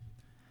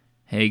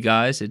Hey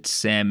guys, it's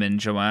Sam and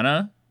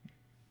Joanna,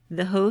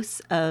 the hosts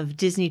of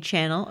Disney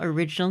Channel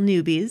Original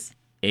Newbies.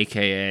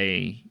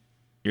 aka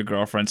your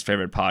girlfriend's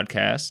favorite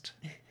podcast.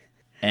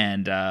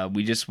 And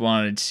we just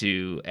wanted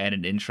to add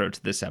an intro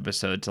to this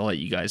episode to let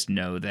you guys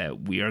know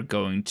that we are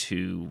going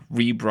to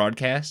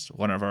rebroadcast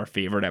one of our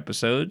favorite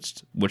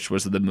episodes, which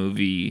was the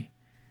movie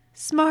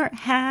Smart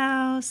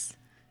House.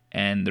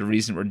 And the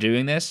reason we're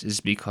doing this is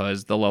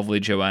because the lovely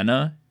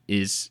Joanna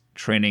is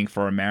training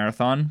for a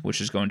marathon,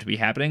 which is going to be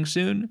happening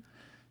soon.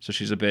 So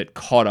she's a bit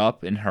caught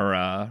up in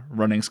her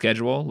running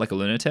schedule like a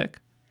lunatic.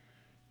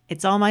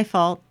 It's all my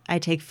fault. I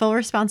take full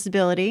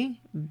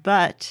responsibility,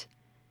 but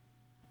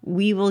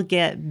we will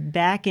get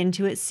back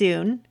into it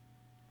soon.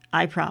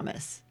 I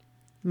promise.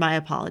 My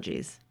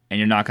apologies. And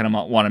you're not going to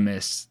want to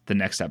miss the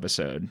next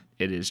episode.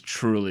 It is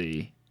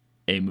truly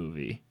a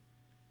movie.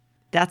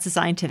 That's a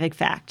scientific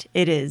fact.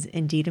 It is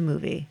indeed a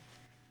movie.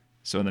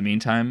 So in the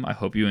meantime, I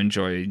hope you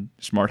enjoyed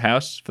Smart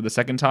House for the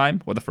second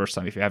time, or the first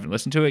time if you haven't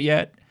listened to it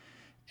yet.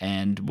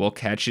 And we'll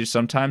catch you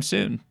sometime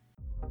soon.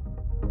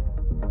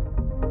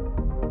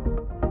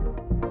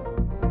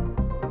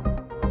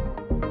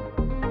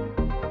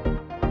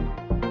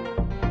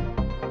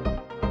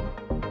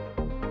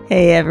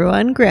 Hey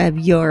everyone, grab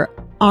your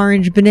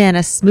orange banana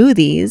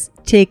smoothies,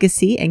 take a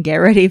seat, and get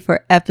ready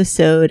for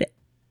episode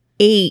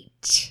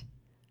 8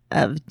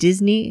 of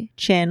Disney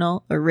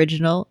Channel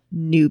Original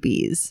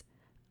Newbies.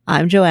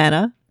 I'm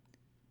Joanna.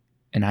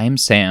 And I am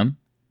Sam.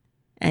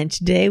 And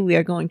today we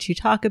are going to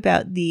talk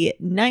about the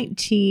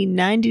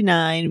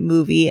 1999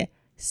 movie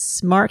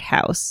Smart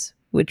House,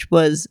 which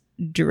was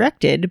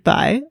directed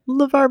by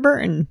LeVar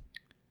Burton.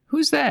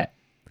 Who's that?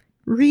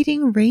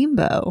 Reading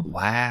Rainbow.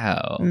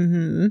 Wow.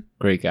 Mm-hmm.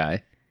 Great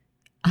guy.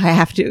 I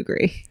have to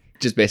agree.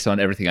 Just based on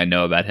everything I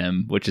know about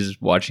him, which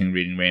is watching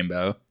Reading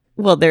Rainbow.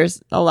 Well,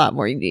 there's a lot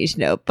more you need to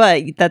know,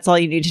 but that's all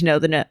you need to know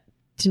that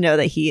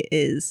he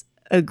is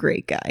a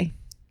great guy.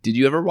 Did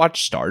you ever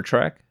watch Star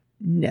Trek?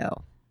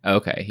 No.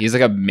 Okay. He's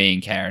like a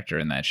main character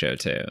in that show,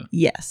 too.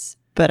 Yes,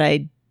 but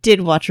I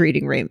did watch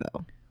Reading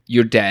Rainbow.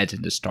 Your dad's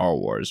into Star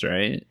Wars,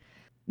 right?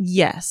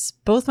 Yes.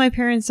 Both my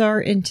parents are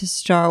into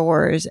Star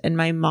Wars, and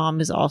my mom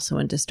is also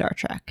into Star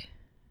Trek.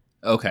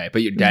 Okay,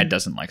 but your dad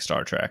doesn't like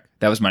Star Trek.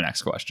 That was my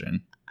next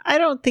question. I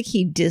don't think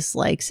he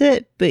dislikes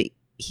it, but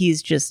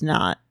he's just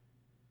not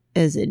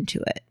as into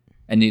it.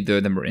 And neither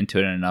of them were into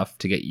it enough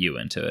to get you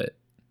into it.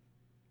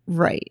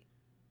 Right.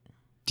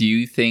 Do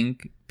you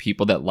think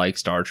people that like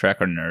Star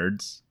Trek are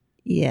nerds?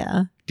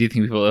 Yeah. Do you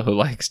think people who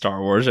like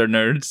Star Wars are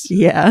nerds?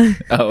 Yeah.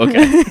 Oh,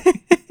 okay.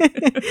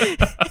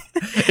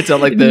 It's not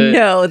like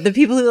the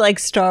people who like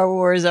Star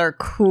Wars are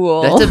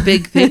cool. That's a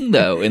big thing,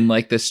 though, in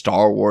like the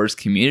Star Wars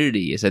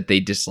community, is that they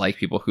dislike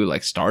people who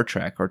like Star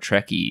Trek or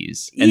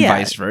Trekkies and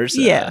vice versa.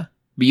 Yeah.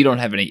 But you don't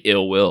have any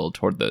ill will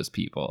toward those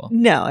people.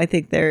 No, I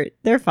think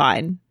they're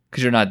fine.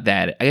 Because you're not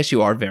that. I guess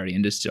you are very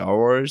into Star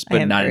Wars,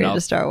 but not enough.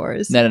 Into Star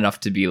Wars. Not enough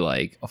to be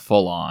like a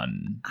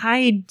full-on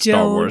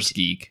Star Wars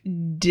geek.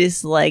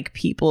 Dislike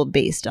people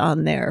based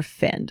on their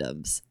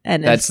fandoms,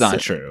 and that's not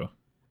true.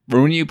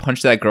 Remember when you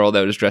punched that girl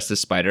that was dressed as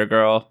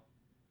Spider-Girl?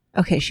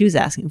 Okay, she was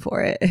asking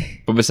for it.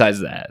 But besides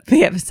that,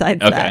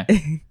 that,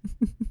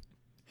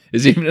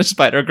 is it even a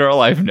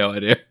Spider-Girl? I have no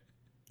idea.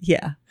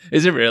 Yeah.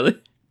 Is it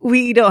really?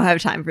 We don't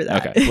have time for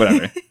that. Okay,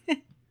 whatever.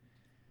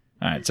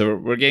 All right, so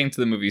we're getting to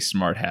the movie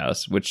Smart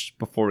House, which,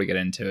 before we get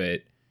into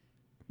it,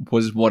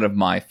 was one of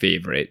my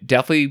favorite,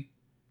 definitely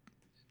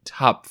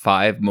top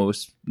 5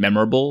 most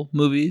memorable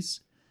movies.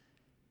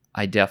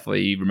 I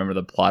definitely remember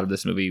the plot of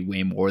this movie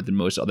way more than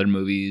most other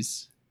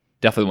movies.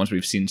 Definitely the ones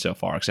we've seen so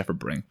far, except for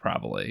Brink,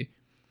 probably.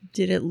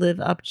 Did it live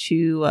up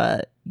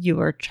to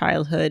your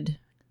childhood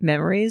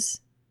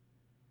memories?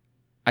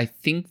 I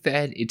think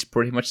that it's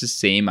pretty much the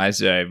same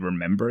as I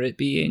remember it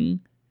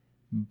being,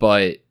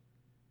 but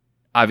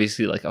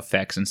obviously, like,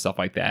 effects and stuff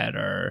like that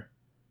are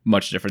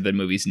much different than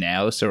movies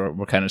now, so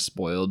we're kind of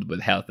spoiled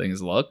with how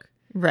things look.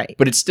 Right.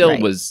 But it still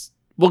was...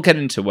 We'll get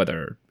into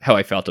how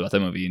I felt about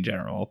the movie in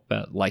general,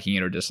 about liking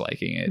it or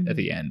disliking it at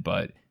the end,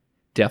 but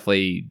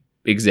definitely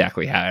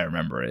exactly how I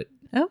remember it.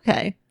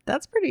 Okay.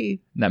 That's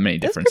pretty... Not many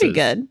differences. That's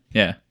pretty good.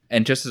 Yeah.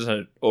 And just as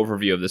an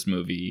overview of this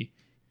movie,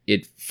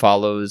 it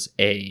follows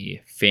a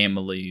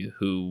family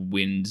who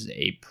wins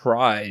a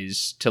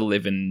prize to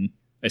live in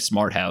a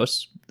smart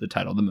house, the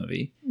title of the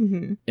movie.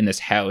 Mm-hmm. In this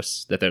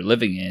house that they're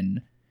living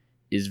in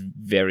is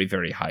very,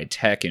 very high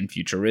tech and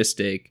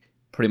futuristic,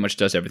 pretty much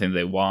does everything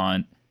they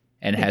want,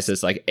 and has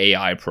this like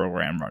AI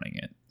program running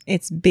it.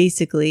 It's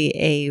basically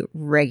a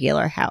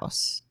regular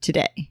house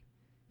today.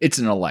 It's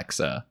an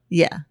Alexa.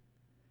 Yeah.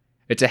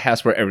 It's a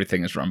house where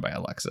everything is run by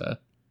Alexa.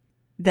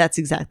 That's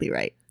exactly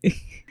right.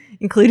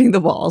 Including the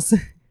walls.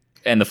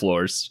 And the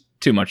floors.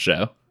 Too much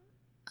so.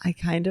 I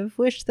kind of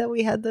wish that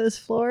we had those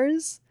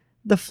floors.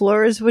 The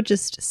floors would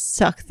just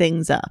suck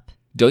things up.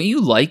 Don't you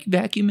like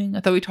vacuuming? I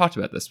thought we talked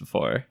about this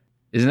before.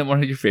 Isn't it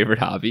one of your favorite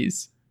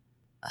hobbies?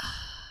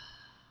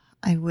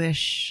 I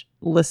wish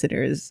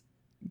listeners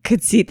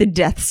could see the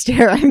death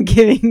stare I'm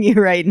giving you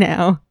right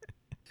now.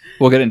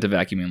 We'll get into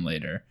vacuuming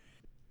later.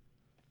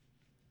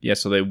 Yeah,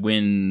 so they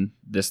win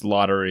this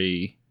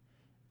lottery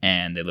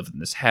and they live in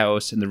this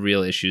house, and the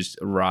real issues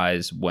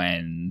arise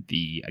when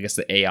the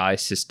AI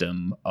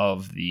system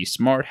of the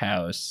smart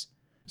house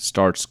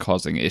starts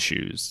causing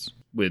issues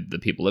with the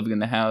people living in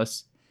the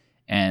house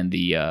and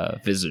the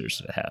visitors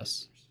to the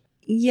house.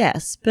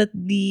 Yes, but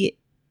the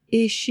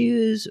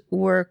issues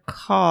were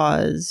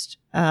caused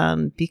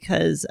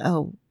because,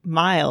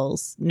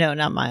 Miles. No,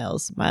 not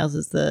Miles. Miles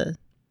is the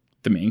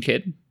main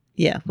kid?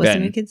 Yeah. What's the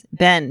main kid's?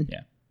 Ben.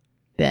 Yeah.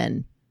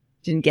 Ben.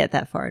 Didn't get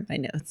that far in my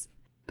notes.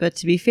 But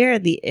to be fair,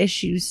 the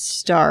issues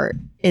start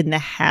in the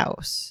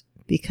house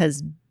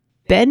because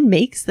Ben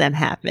makes them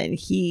happen.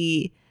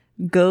 He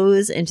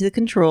goes into the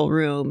control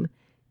room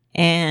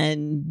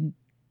and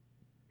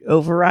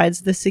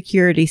overrides the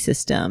security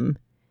system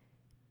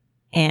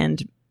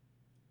and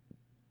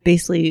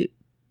basically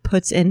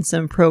puts in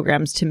some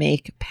programs to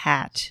make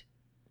Pat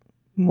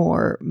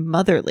more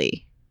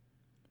motherly.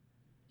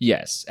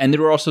 Yes, and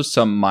there were also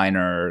some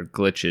minor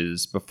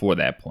glitches before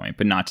that point,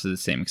 but not to the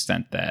same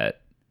extent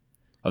that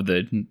of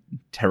the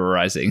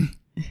terrorizing.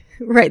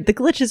 Right, the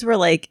glitches were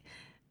like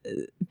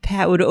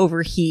Pat would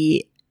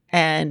overheat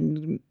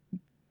and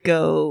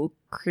go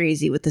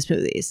crazy with the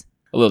smoothies.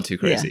 A little too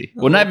crazy.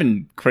 Yeah, well, not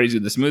even crazy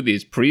with the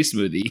smoothies.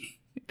 Pre-smoothie,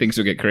 things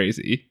would get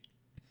crazy.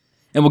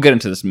 And we'll get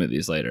into the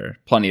smoothies later.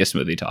 Plenty of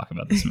smoothie talk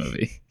about this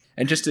movie.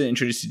 And just to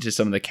introduce you to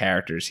some of the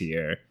characters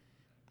here,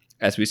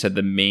 as we said,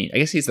 I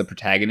guess he's the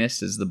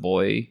protagonist, is the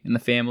boy in the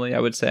family, I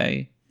would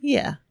say.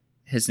 Yeah.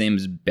 His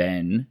name's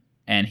Ben,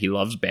 and he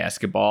loves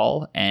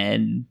basketball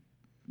and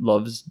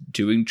loves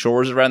doing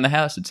chores around the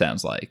house, it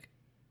sounds like.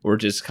 Or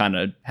just kind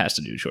of has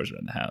to do chores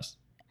around the house.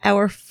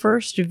 Our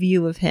first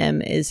view of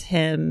him is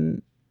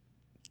him,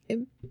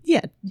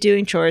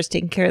 doing chores,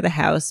 taking care of the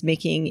house,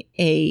 making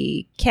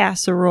a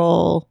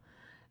casserole.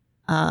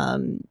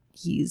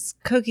 He's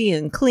cooking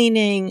and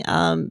cleaning.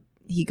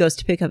 He goes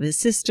to pick up his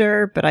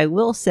sister, but I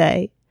will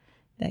say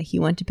that he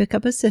went to pick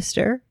up his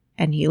sister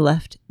and he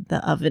left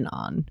the oven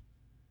on.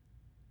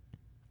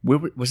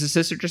 Was his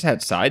sister just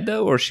outside,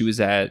 though, or she was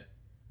at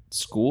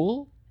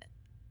school?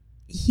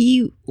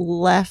 He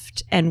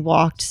left and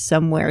walked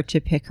somewhere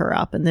to pick her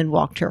up and then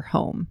walked her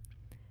home.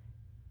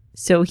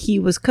 So he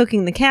was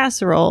cooking the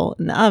casserole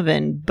in the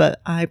oven,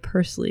 but I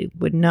personally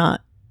would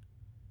not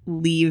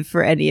leave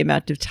for any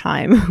amount of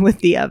time with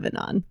the oven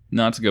on.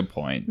 No, that's a good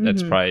point.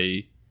 That's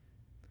probably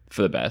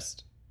for the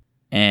best.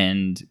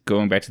 And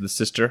going back to the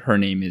sister, her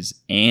name is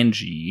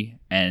Angie,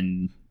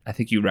 and I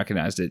think you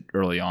recognized it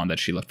early on that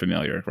she looked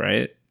familiar,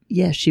 right?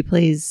 Yeah, she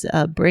plays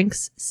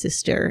Brink's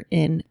sister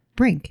in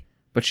Brink.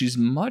 But she's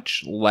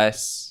much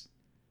less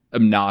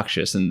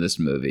obnoxious in this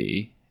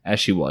movie as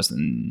she was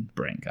in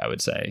Brink, I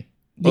would say.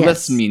 But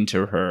less mean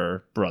to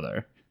her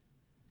brother.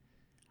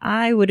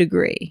 I would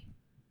agree.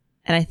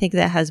 And I think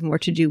that has more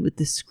to do with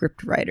the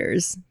script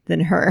writers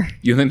than her.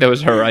 You think that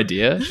was her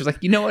idea? She's like,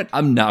 you know what?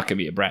 I'm not going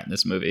to be a brat in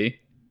this movie.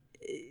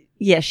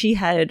 Yeah, she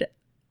had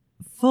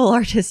full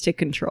artistic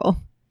control.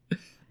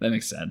 That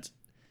makes sense.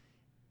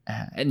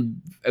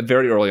 And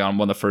very early on,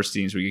 one of the first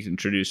scenes we get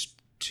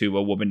introduced to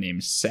a woman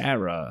named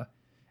Sarah.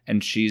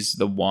 And she's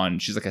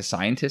like a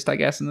scientist, I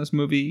guess, in this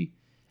movie.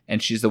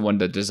 And she's the one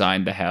that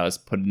designed the house,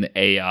 put in the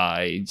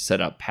AI,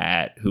 set up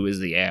Pat, who is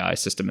the AI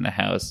system in the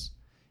house.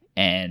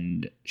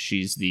 And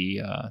she's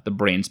the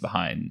brains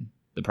behind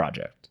the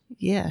project.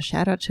 Yeah,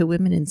 shout out to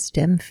women in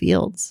STEM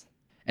fields.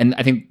 And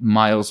I think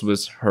Miles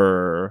was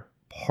her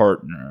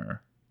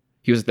partner.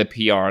 He was the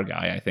PR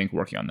guy, I think,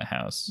 working on the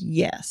house.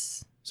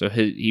 Yes. So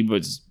he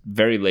was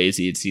very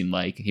lazy, it seemed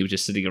like. He was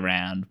just sitting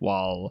around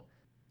while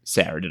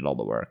Sarah did all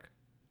the work.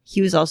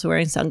 He was also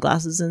wearing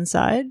sunglasses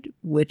inside,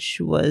 which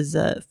was,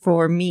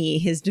 for me,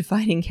 his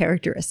defining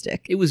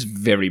characteristic. It was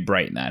very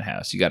bright in that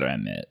house, you got to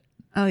admit.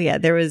 Oh, yeah,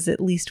 there was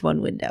at least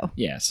one window.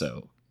 Yeah,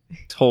 so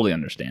totally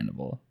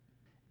understandable.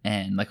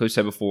 And like we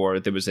said before,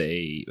 it was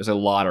a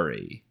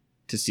lottery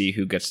to see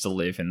who gets to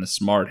live in the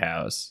smart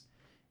house.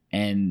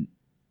 And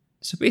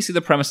so basically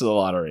the premise of the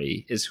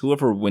lottery is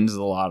whoever wins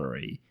the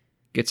lottery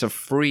gets a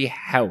free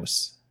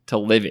house to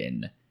live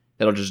in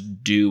that'll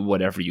just do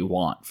whatever you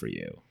want for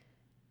you.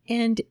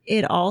 And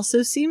it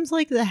also seems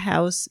like the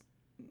house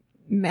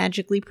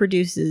magically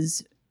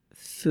produces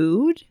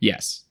food.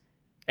 Yes.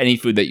 Any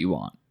food that you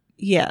want.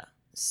 Yeah.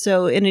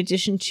 So in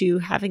addition to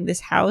having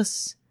this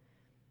house,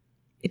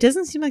 it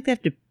doesn't seem like they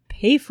have to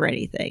pay for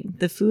anything.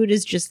 The food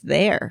is just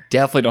there.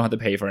 Definitely don't have to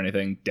pay for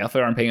anything.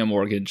 Definitely aren't paying a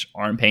mortgage,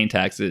 aren't paying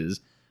taxes,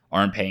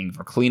 aren't paying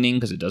for cleaning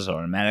because it does it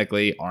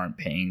automatically, aren't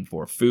paying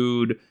for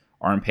food,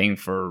 aren't paying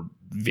for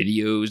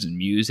videos and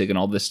music and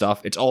all this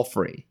stuff. It's all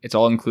free. It's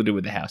all included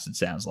with the house, it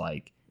sounds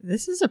like.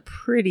 This is a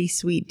pretty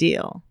sweet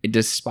deal.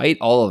 Despite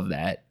all of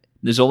that,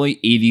 there's only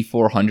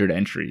 8,400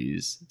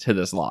 entries to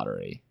this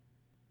lottery.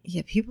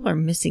 Yeah, people are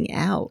missing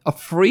out. A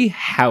free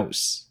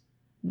house.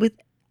 With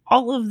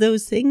all of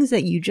those things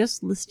that you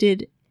just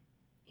listed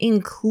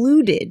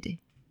included.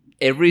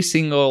 Every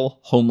single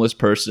homeless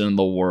person in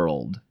the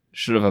world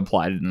should have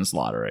applied in this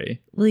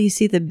lottery. Well, you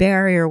see, the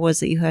barrier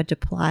was that you had to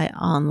apply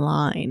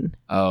online.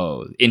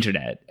 Oh,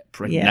 internet.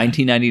 Yeah.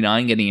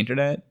 1999 getting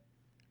internet?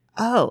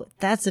 Oh,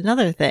 that's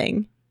another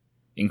thing.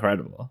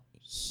 Incredible.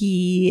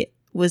 He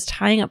was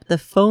tying up the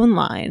phone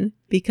line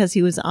because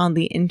he was on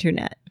the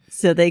internet.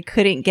 So they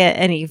couldn't get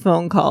any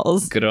phone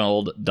calls. Good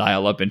old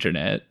dial-up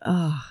internet.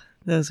 Oh,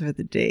 those were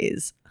the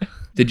days.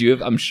 Did you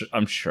have?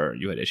 I'm sure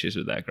you had issues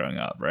with that growing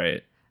up,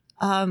 right?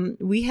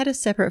 We had a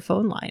separate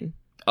phone line.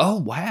 Oh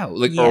wow!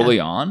 Like Yeah. early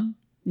on.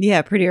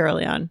 Yeah, pretty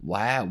early on.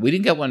 Wow, we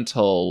didn't get one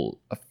until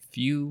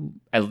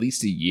at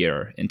least a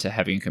year into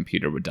having a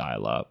computer with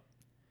dial-up.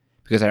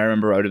 Because I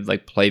remember I would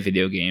like play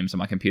video games on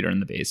my computer in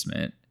the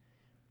basement,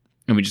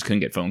 and we just couldn't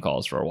get phone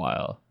calls for a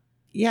while.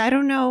 Yeah, I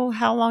don't know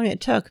how long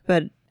it took,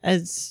 but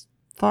as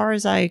far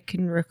as I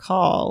can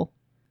recall,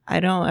 I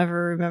don't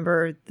ever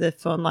remember the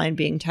phone line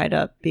being tied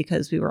up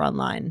because we were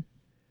online,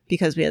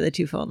 because we had the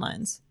two phone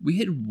lines. We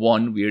had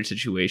one weird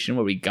situation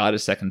where we got a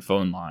second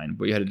phone line,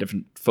 but we had a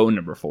different phone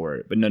number for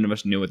it, but none of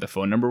us knew what the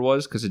phone number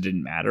was because it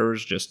didn't matter. It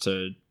was just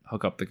to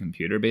hook up the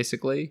computer,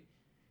 basically.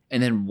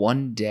 And then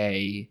one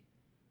day,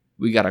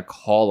 we got a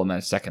call on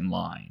that second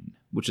line,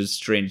 which is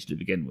strange to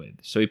begin with.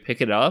 So we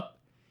pick it up,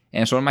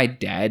 and it's one of my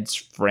dad's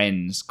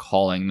friends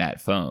calling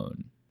that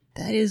phone.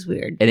 That is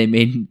weird.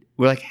 And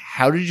we're like,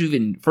 how did you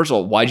even, first of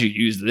all, why'd you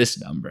use this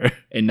number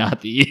and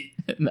not the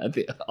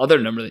other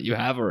number that you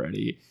have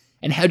already?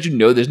 And how'd you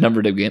know this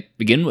number to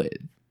begin with?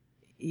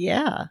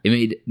 Yeah. It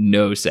made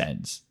no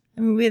sense.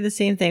 I mean, we had the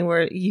same thing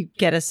where you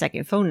get a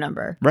second phone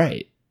number,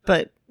 Right.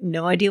 but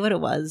no idea what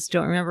it was.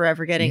 Don't remember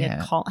ever getting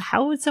Yeah. a call.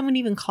 How would someone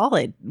even call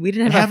it? We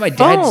didn't And have have a my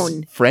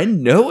phone. dad's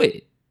friend know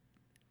it.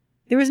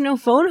 There was no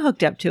phone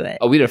hooked up to it.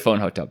 Oh, we had a phone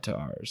hooked up to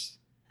ours.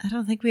 I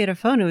don't think we had a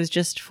phone. It was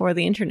just for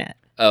the internet.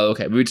 Oh,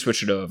 okay. We'd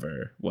switch it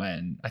over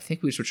I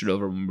think we switched it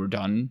over when we were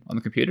done on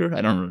the computer.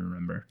 I don't really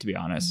remember, to be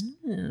honest.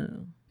 Oh,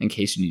 In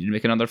case you needed to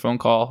make another phone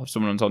call if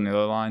someone was on the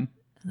other line.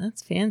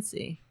 that's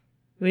fancy.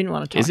 We didn't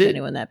want to Is talk to it?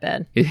 anyone that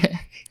bad. Yeah.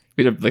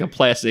 We had like a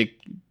plastic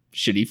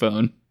shitty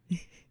phone.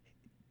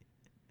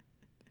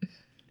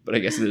 But I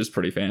guess it is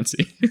pretty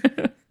fancy.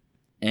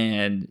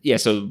 And yeah,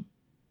 so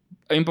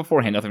I mean,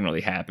 beforehand, nothing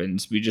really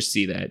happens. We just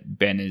see that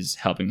Ben is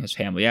helping his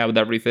family out with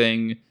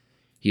everything.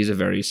 He's a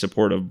very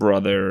supportive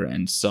brother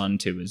and son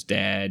to his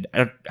dad.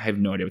 I have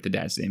no idea what the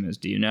dad's name is.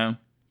 Do you know?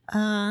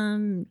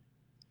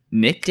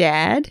 Nick?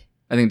 Dad?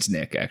 I think it's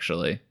Nick,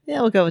 actually.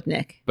 Yeah, we'll go with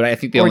Nick. But I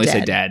think they Or only say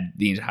Dad. dad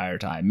the entire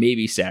time.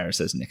 Maybe Sarah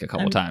says Nick a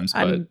couple times.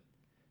 But I'm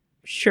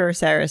sure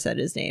Sarah said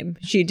his name.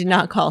 She did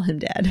not call him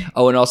Dad.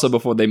 oh, and also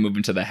before they move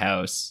into the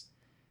house,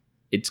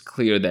 it's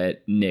clear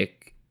that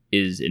Nick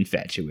is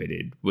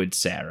infatuated with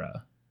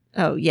Sarah.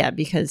 Oh, yeah,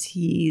 because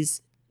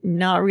he's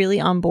not really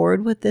on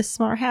board with this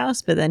smart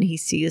house, but then he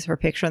sees her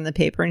picture in the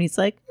paper and he's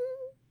like,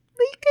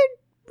 we could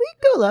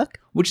go look.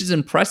 Which is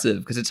impressive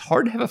because it's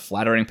hard to have a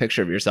flattering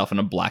picture of yourself in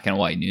a black and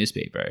white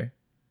newspaper.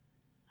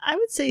 I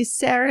would say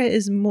Sarah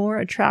is more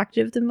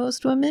attractive than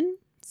most women.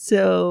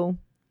 So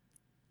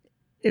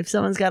if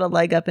someone's got a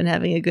leg up in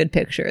having a good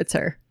picture, it's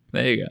her.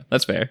 There you go.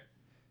 That's fair.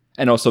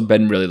 And also,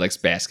 Ben really likes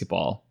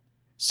basketball.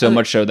 So Oh.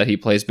 much so that he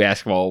plays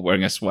basketball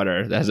wearing a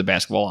sweater that has a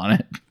basketball on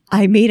it.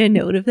 I made a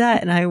note of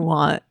that and I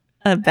want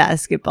a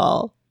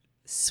basketball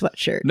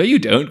sweatshirt. No, you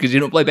don't, because you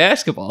don't play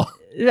basketball.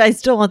 I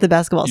still want the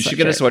basketball You sweatshirt. should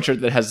get a sweatshirt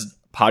that has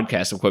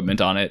podcast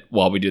equipment on it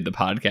while we do the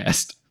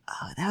podcast.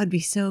 Oh, that would be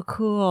so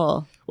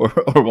cool. Or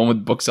one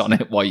with books on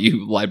it while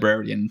you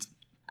librarian.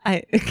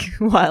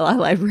 While I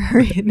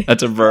librarian.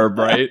 That's a verb,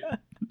 right?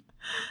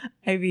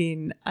 I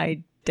mean,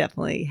 I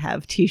definitely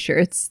have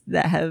t-shirts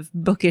that have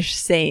bookish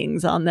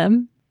sayings on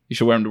them. You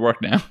should wear them to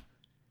work now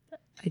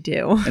I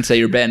do. and say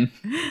you're Ben.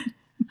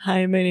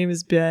 Hi, my name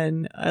is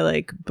Ben. I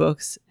like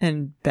books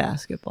and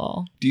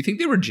basketball. Do you think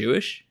they were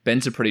Jewish?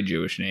 Ben's a pretty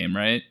Jewish name,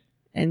 right?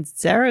 And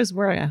Sarah's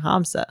wearing a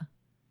hamsa.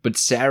 But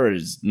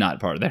Sarah's not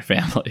part of their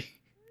family.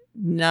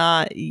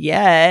 Not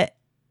yet.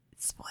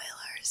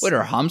 Spoilers. Wait,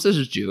 are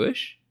Hamzas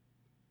Jewish?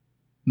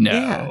 No.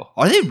 Yeah.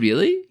 Are they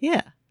really?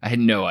 Yeah. I had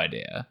no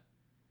idea.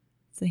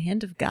 It's the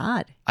hand of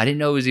God. I didn't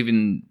know it was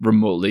even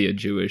remotely a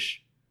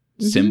Jewish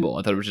Mhm. symbol.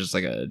 I thought it was just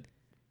like a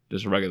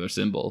regular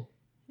symbol.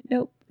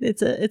 Nope.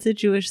 It's a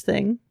Jewish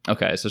thing.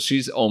 Okay, so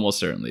she's almost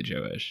certainly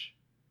Jewish.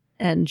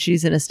 And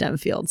she's in a STEM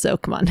field, so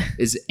come on.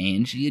 Is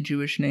Angie a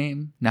Jewish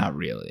name? Not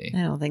really.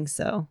 I don't think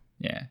so.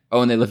 Yeah.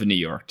 Oh, and they live in New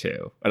York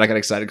too. And I got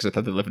excited because I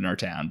thought they lived in our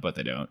town, but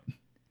they don't.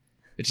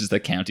 It's just the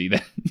county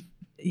that.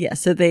 Yeah,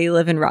 so they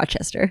live in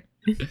Rochester.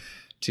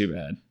 Too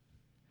bad.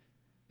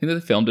 Think they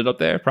filmed it up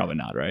there? Probably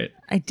not, right?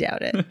 I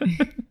doubt it.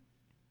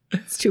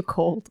 It's too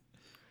cold.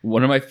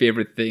 One of my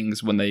favorite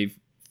things when they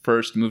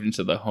first moved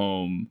into the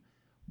home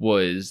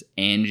was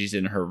Angie's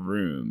in her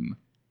room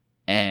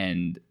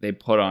and they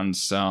put on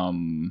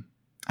some,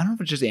 I don't know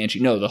if it's just Angie.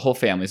 No, the whole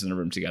family's in a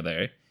room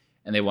together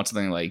and they want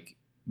something like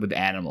with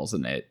animals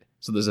in it.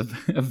 So there's a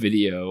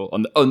video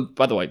on the, oh,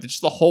 by the way,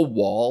 just the whole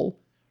wall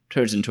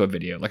turns into a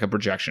video, like a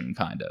projection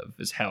kind of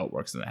is how it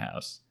works in the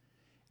house.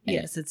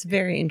 Yes, it's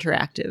very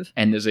interactive.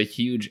 And there's a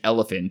huge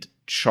elephant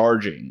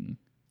charging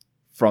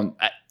from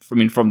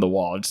the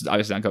wall. It's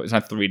obviously not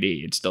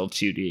 3D. It's still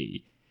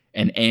 2D.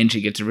 And Angie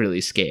gets really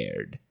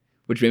scared,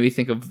 which made me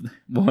think of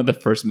one of the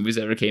first movies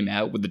that ever came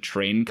out with the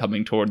train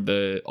coming toward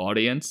the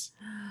audience.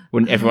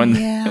 When everyone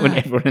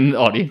in the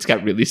audience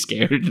got really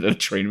scared that the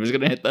train was going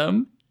to hit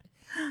them.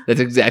 That's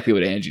exactly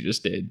what Angie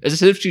just did.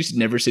 As if she's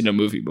never seen a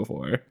movie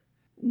before.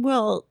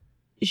 Well,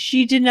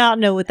 she did not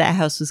know what that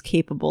house was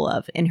capable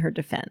of, in her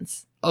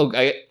defense. Oh,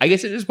 I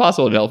guess it is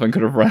possible an elephant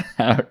could have run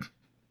out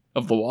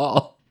of the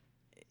wall.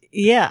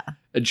 Yeah.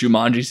 A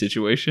Jumanji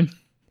situation.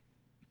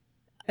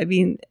 I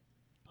mean,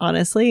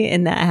 honestly,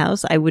 in that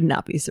house, I would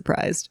not be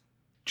surprised.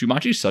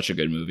 Jumanji's such a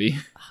good movie.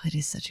 Oh, it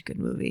is such a good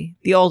movie.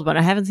 The old one.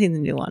 I haven't seen the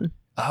new one.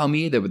 Oh,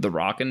 me either, with The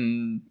Rock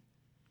and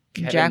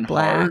Kevin Jack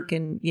Black Hart.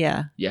 and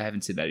yeah. Yeah, I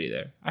haven't seen that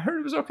either. I heard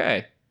it was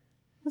okay.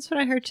 That's what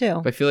I heard too.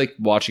 But I feel like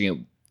watching it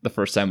the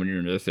first time when you're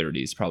in your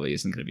 30s probably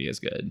isn't going to be as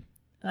good.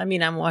 I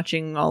mean, I'm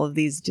watching all of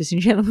these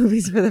Disney Channel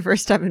movies for the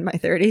first time in my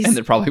 30s. And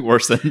they're probably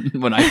worse than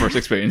when I first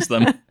experienced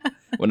them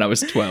when I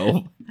was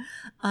 12.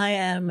 I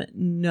am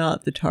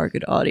not the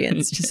target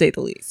audience, to say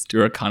the least.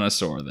 You're a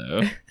connoisseur,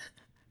 though.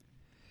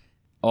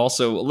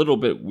 Also, a little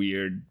bit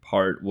weird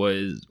part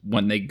was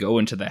when they go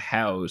into the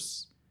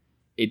house,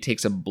 it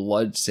takes a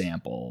blood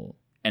sample.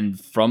 And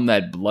from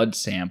that blood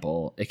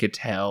sample, it could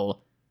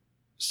tell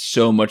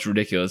so much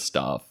ridiculous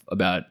stuff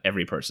about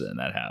every person in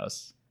that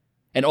house.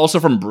 And also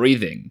from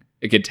breathing,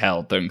 it could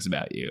tell things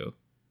about you.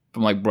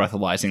 From like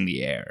breathalyzing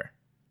the air.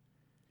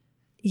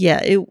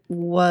 Yeah, it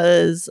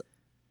was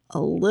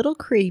a little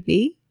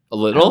creepy. A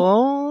little? I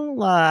won't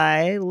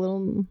lie. A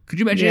little. Could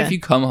you imagine if you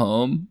come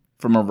home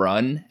from a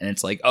run and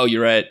it's like, oh,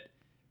 you're at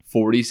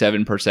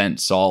 47%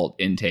 salt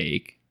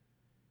intake.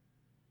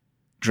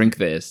 Drink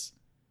this.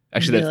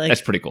 Actually,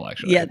 that's pretty cool,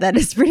 actually. Yeah, that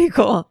is pretty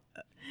cool.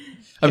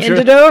 I'm Hand sure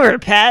it over,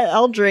 Pat.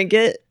 I'll drink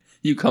it.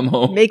 You come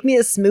home. Make me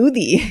a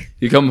smoothie.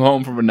 You come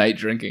home from a night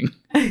drinking.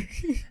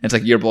 It's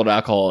like, your blood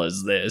alcohol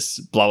is this,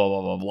 blah, blah,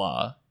 blah, blah,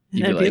 blah.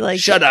 You'd be like,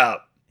 shut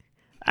up.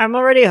 I'm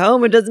already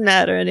home. It doesn't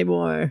matter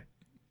anymore.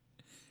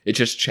 It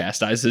just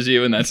chastises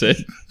you and that's it.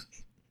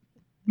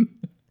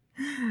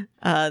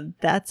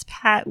 That's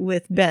Pat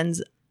with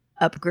Ben's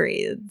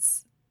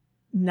upgrades.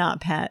 Not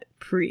Pat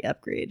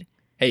pre-upgrade.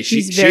 Hey,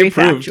 She's very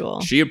approved.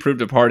 factual. She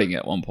approved of partying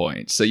at one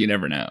point, so you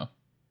never know.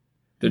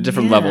 There are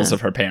different levels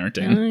of her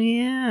parenting. Oh,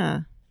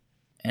 yeah.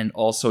 And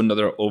also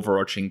another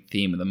overarching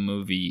theme of the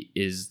movie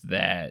is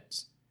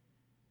that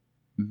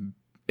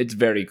it's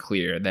very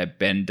clear that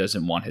Ben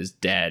doesn't want his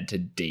dad to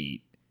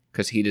date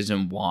because he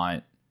doesn't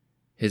want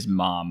his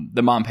mom.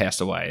 The mom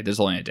passed away. There's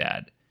only a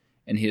dad.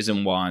 And he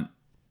doesn't want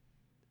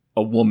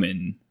a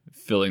woman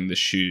filling the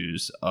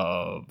shoes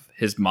of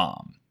his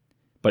mom.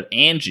 But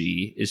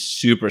Angie is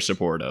super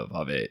supportive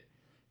of it,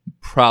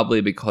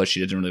 probably because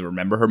she doesn't really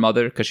remember her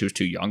mother because she was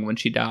too young when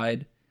she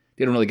died.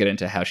 They don't really get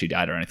into how she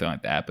died or anything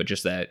like that, but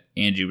just that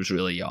Angie was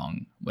really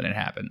young when it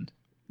happened.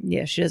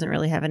 Yeah, she doesn't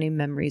really have any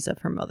memories of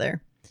her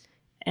mother.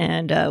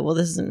 And, well,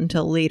 this isn't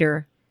until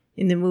later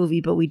in the movie,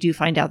 but we do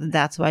find out that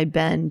that's why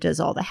Ben does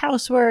all the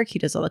housework. He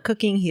does all the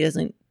cooking. He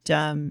doesn't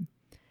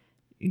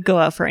go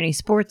out for any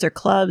sports or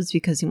clubs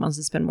because he wants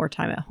to spend more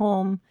time at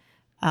home.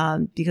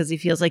 Because he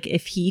feels like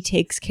if he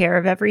takes care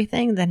of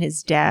everything, then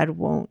his dad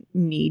won't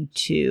need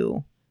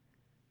to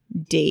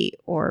date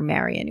or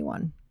marry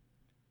anyone.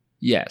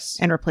 Yes.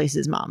 And replace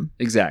his mom.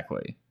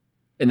 Exactly.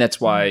 And that's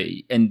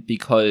why, and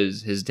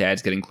because his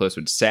dad's getting close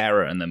with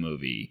Sarah in the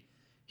movie,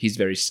 he's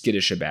very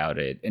skittish about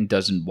it and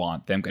doesn't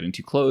want them getting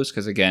too close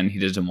because, again, he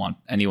doesn't want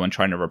anyone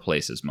trying to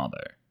replace his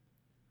mother.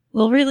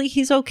 Well, really,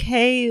 he's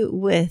okay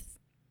with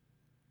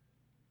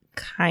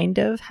kind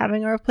of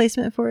having a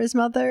replacement for his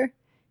mother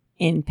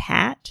in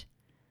Pat.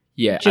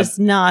 Yeah. Just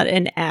not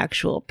an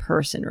actual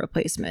person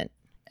replacement.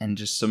 And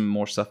just some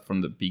more stuff from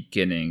the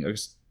beginning, or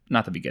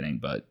not the beginning,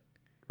 but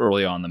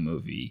early on in the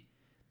movie.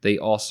 They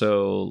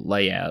also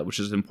lay out, which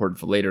is important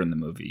for later in the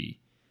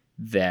movie,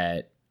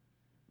 that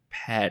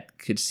Pat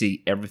could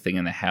see everything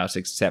in the house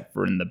except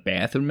for in the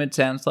bathroom, it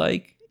sounds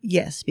like.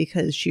 Yes,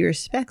 because she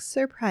respects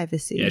their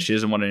privacy. Yeah, she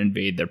doesn't want to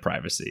invade their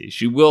privacy.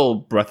 She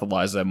will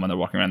breathalyze them when they're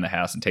walking around the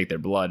house and take their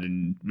blood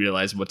and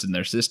realize what's in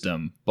their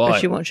system. But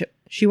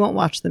she won't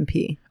watch them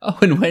pee. Oh,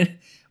 and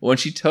when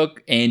she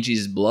took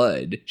Angie's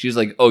blood, she was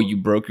like, "Oh, you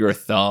broke your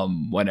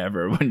thumb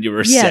whenever when you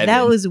were 7." Yeah,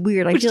 that was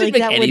weird. I feel like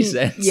that wouldn't make any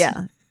sense.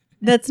 Yeah,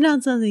 that's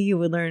not something you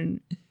would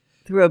learn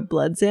through a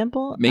blood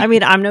sample. I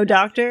mean, I'm no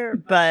doctor,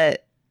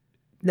 but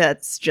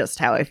that's just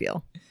how I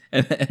feel.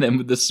 And then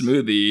with the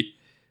smoothie,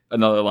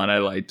 another line I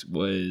liked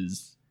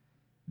was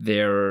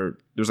there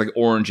was like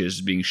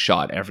oranges being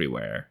shot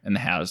everywhere in the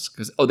house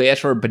because they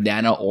asked for a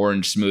banana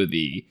orange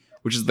smoothie,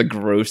 which is the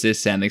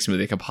grossest sounding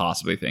smoothie I could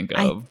possibly think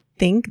of. I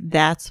think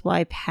that's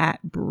why Pat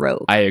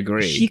broke. I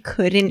agree. She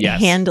couldn't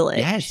handle it.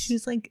 Yes. She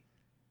was like,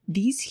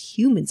 these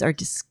humans are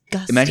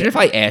disgusting. Imagine if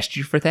I asked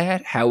you for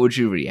that. How would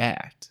you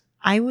react?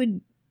 I would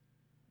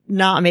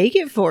not make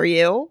it for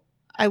you.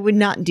 I would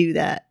not do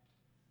that.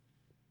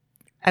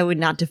 I would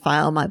not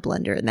defile my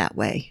blender in that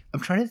way.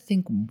 I'm trying to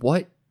think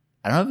I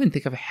don't even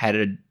think I've had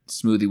a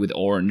smoothie with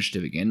orange to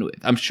begin with.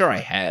 I'm sure I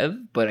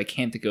have, but I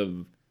can't think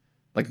of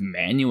like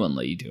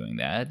manually doing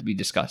that. It'd be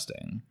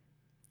disgusting.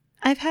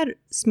 I've had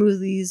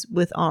smoothies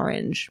with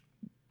orange,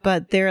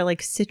 but they're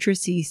like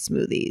citrusy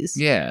smoothies,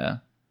 Yeah.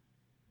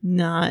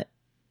 not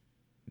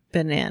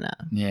banana.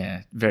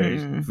 Yeah. Very,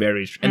 Mm-mm.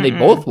 very. And they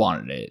both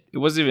wanted it. It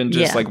wasn't even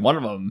just Yeah. like one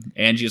of them.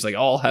 Angie's like,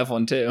 oh, I'll have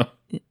one too.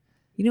 You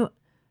know,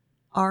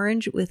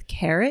 orange with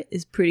carrot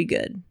is pretty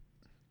good.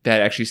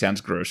 That actually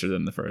sounds grosser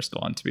than the first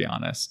one, to be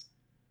honest.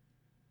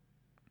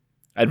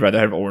 I'd rather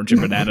have orange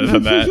and banana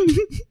than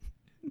that.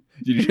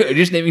 You're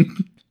just naming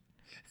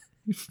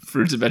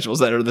fruits and vegetables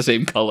that are the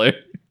same color.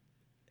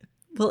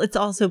 Well, it's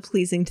also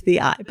pleasing to the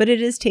eye, but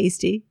it is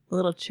tasty. A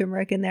little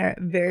turmeric in there.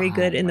 Very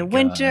good in my the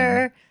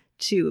winter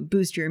to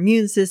boost your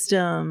immune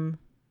system,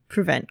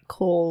 prevent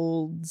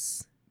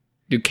colds.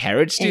 Do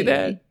carrots do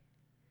that?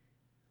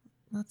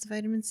 Lots of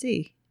vitamin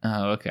C.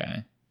 Oh,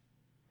 okay.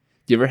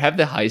 Do you ever have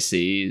the high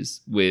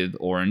C's with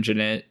orange in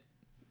it?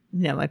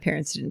 No, my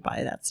parents didn't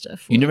buy that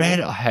stuff. You never had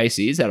high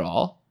C's at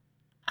all?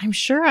 I'm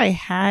sure I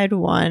had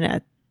one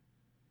at,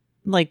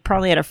 like,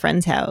 probably at a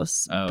friend's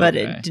house, Oh, but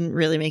okay. it didn't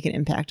really make an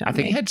impact on I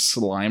think me. it had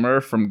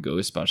Slimer from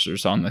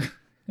Ghostbusters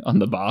on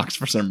the box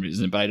for some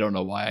reason, but I don't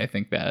know why I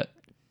think that.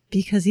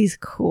 Because he's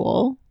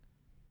cool.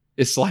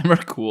 Is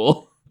Slimer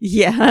cool?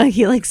 Yeah,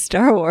 he likes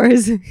Star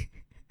Wars.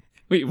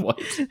 Wait, what?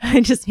 I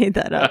just made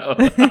that up.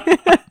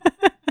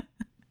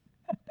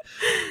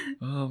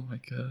 Oh my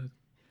god.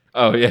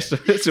 Oh yes.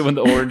 So when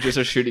the oranges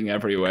are shooting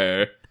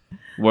everywhere,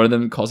 one of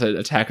them calls it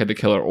Attack of the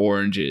Killer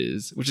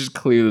Oranges, which is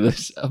clearly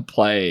a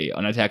play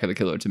on Attack of the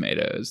Killer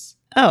Tomatoes.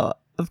 Oh,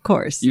 of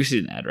course. You've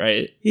seen that,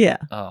 right? Yeah.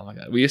 Oh my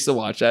god. We used to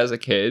watch that as a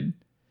kid,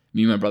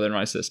 me, my brother, and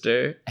my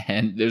sister,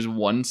 and there's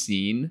one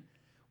scene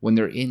when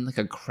they're in like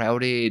a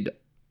crowded,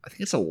 I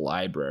think it's a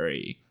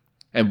library,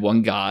 and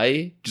one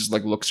guy just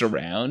like looks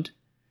around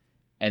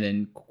and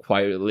then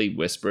quietly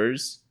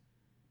whispers,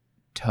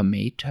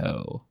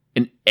 "Tomato."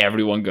 And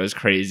everyone goes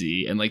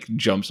crazy and like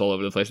jumps all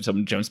over the place, and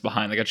someone jumps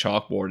behind like a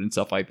chalkboard and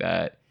stuff like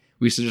that.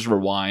 We used to just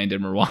rewind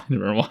and rewind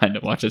and rewind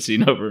and watch that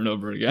scene over and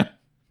over again.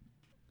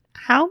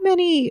 How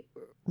many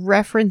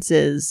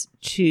references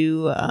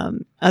to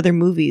other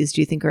movies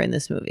do you think are in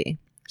this movie?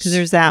 Because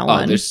there's that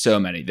one. Oh, there's so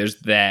many. There's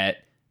that.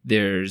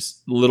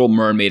 There's Little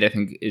Mermaid, I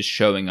think, is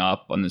showing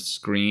up on the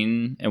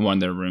screen in one of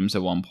their rooms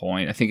at one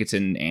point. I think it's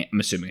I'm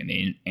assuming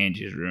in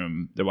Angie's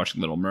room. They're watching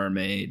Little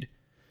Mermaid.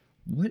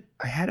 What?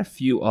 I had a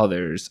few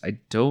others. I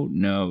don't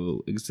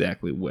know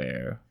exactly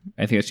where.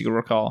 Anything else you can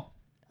recall?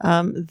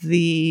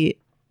 The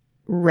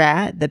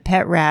rat, the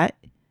pet rat,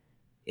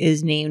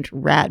 is named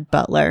Rat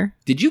Butler.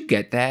 Did you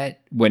get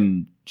that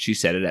when she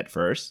said it at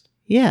first?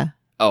 Yeah.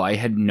 Oh, I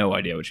had no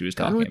idea what she was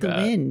Gone talking with about.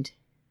 the Wind.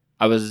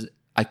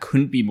 I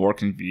couldn't be more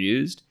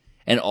confused.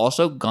 And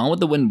also, Gone with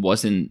the Wind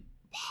wasn't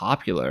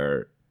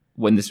popular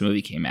when this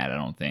movie came out, I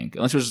don't think.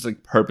 Unless it was just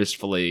like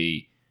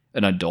purposefully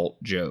an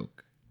adult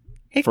joke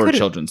for a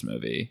children's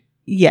movie.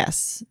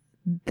 Yes.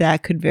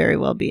 That could very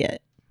well be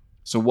it.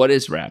 So what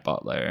is Rat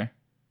Butler?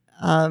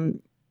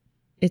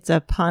 It's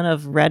a pun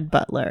of Red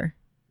Butler,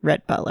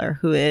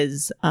 who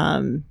is,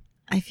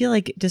 I feel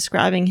like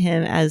describing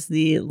him as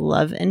the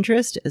love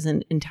interest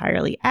isn't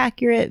entirely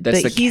accurate,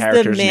 That's but the he's the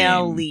character's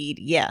male name. lead.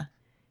 Yeah.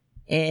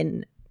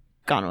 In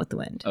Gone with the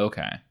Wind.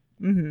 Okay.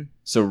 Mm-hmm.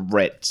 So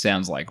Rat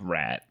sounds like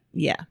rat.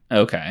 Yeah.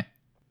 Okay.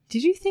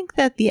 Did you think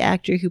that the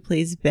actor who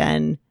plays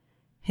Ben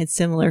had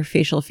similar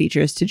facial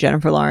features to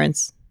Jennifer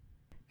Lawrence?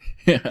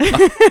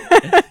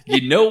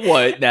 You know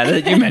what? Now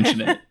that you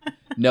mention it.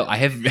 No, I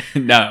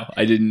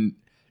didn't.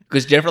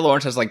 Because Jennifer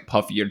Lawrence has like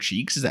puffier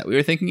cheeks. Is that what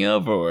you're thinking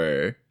of?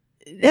 Or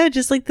No,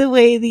 just like the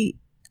way the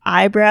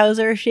eyebrows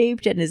are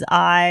shaped and his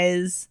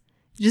eyes.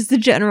 Just the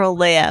general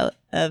layout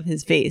of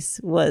his face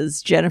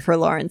was Jennifer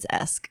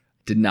Lawrence-esque.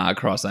 did not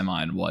cross my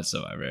mind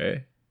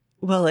whatsoever.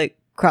 Well, it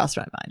crossed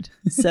my mind.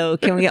 So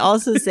can we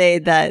also say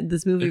that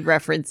this movie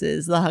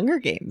references the Hunger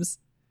Games?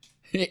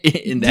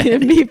 In that,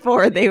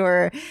 Before they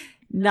were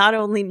not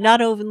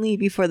only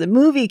before the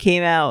movie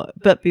came out,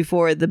 but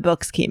before the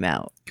books came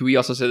out. can we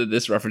also say that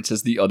this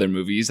references the other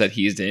movies that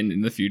he's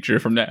in the future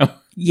from now,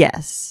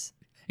 Yes.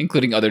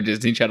 including other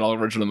Disney Channel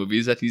original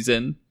movies that he's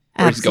in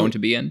or he's going to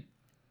be in,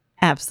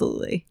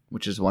 Absolutely.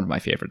 which is one of my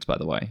favorites, by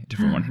the way. A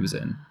different one he was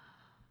in.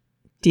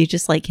 Do you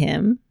just like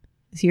him?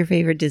 Is he your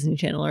favorite Disney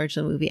Channel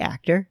original movie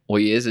actor? Well,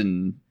 he is,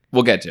 and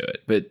we'll get to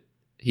it. But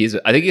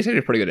I think he's actually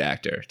a pretty good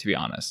actor, to be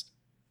honest.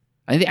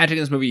 I think the acting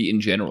in this movie in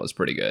general is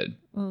pretty good.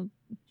 Well,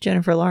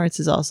 Jennifer Lawrence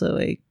is also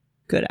a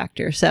good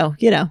actor. So,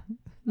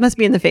 must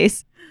be in the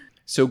face.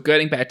 So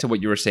getting back to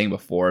what you were saying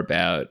before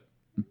about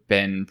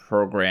Ben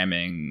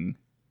programming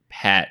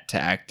Pat to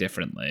act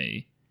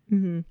differently.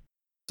 Mm-hmm.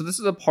 So this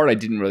is a part I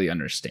didn't really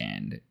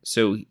understand.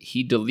 So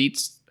he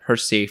deletes her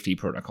safety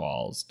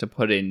protocols to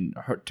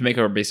make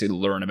her basically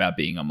learn about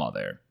being a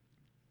mother.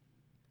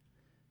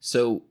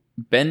 So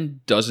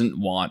Ben doesn't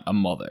want a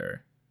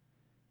mother,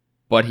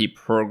 but he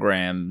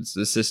programs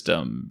the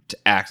system to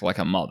act like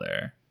a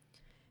mother.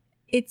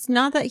 It's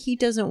not that he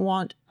doesn't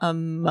want a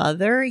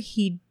mother.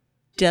 He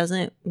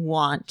doesn't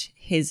want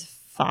his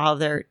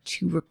father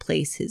to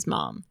replace his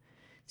mom.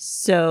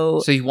 So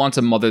So he wants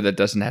a mother that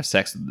doesn't have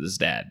sex with his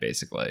dad,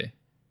 basically.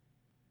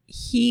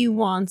 he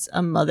wants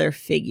a mother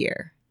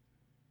figure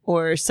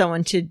or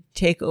someone to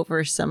take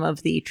over some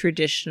of the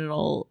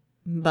traditional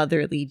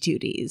motherly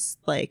duties,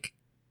 like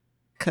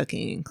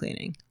cooking and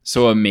cleaning.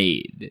 So a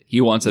maid.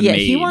 He wants a maid. Yeah,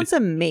 he wants a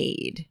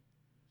maid.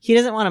 He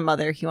doesn't want a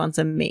mother. He wants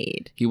a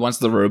maid. He wants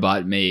the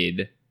robot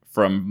maid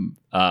from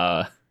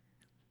the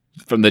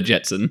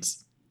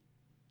Jetsons.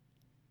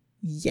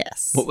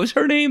 Yes. What was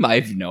her name? I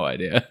have no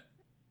idea.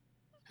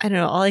 I don't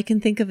know. All I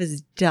can think of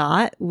is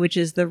Dot, which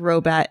is the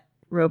robot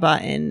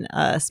in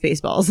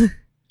Spaceballs.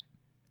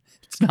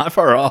 It's not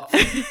far off.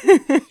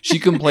 She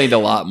complained a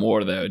lot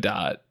more though,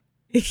 Dot.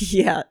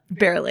 Yeah,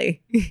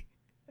 barely.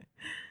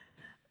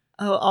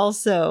 Oh,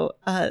 also,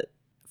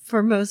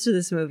 for most of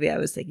this movie, I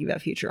was thinking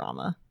about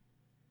Futurama.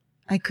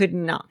 I could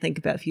not think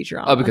about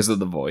Futurama. Oh, because of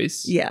the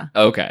voice? Yeah.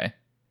 Okay.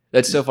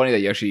 That's so funny that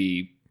you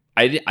actually...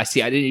 I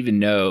didn't even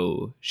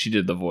know she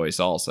did the voice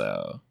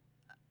also.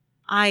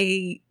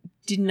 I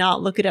did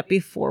not look it up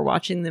before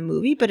watching the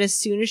movie, but as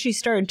soon as she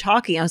started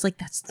talking, I was like,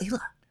 that's Layla.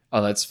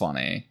 Oh, that's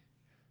funny.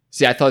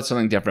 See, I thought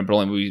something different, but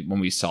only when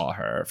we saw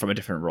her from a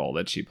different role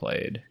that she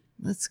played.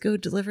 Let's go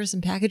deliver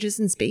some packages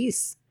in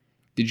space.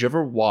 Did you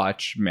ever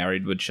watch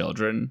Married with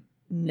Children?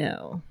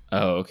 No.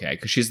 Oh, okay.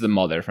 Because she's the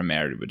mother from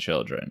Married with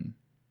Children.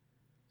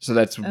 So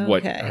that's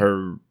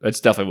that's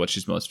definitely what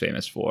she's most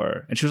famous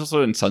for. And she was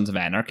also in Sons of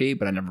Anarchy,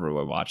 but I never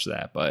really watched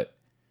that. But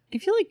I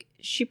feel like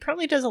she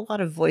probably does a lot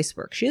of voice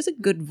work. She has a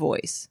good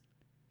voice.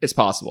 it's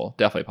possible.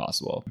 Definitely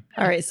possible.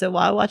 All right. So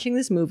while watching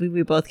this movie,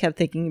 we both kept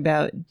thinking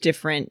about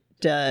different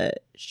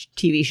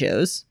TV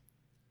shows.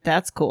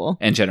 That's cool.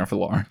 And Jennifer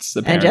Lawrence,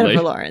 apparently. And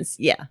Jennifer Lawrence,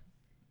 yeah.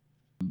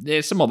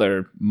 There's some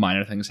other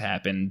minor things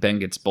happen. Ben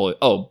gets bullied.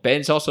 Oh,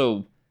 Ben's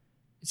also...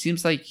 It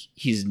seems like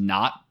he's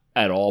not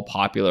at all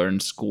popular in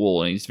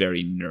school, and he's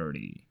very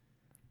nerdy.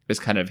 It's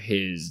kind of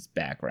his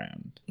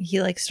background.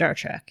 He likes Star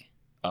Trek.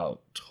 Oh,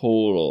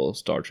 total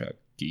Star Trek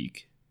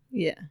geek.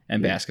 Yeah.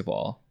 And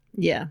basketball.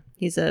 Yeah,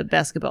 he's a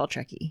basketball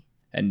Trekkie.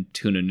 And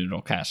tuna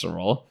noodle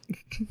casserole.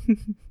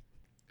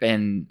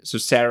 And so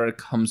Sarah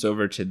comes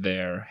over to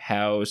their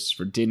house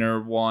for dinner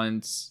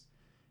once,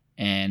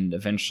 and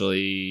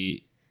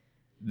eventually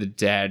the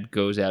dad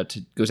goes out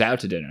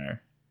to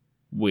dinner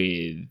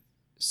with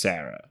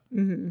Sarah.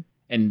 Mm-hmm.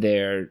 And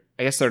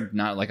I guess they're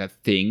not like a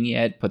thing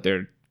yet, but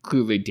they're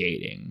clearly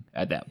dating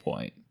at that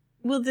point.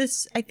 Well,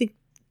 I think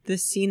the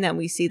scene that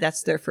we see,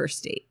 that's their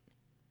first date.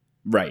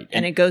 Right.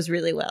 And it goes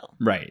really well.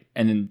 Right.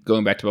 And then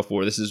going back to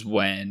before, this is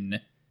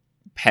when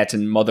Pat's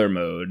in mother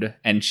mode,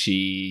 and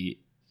she,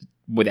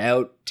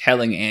 without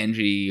telling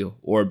Angie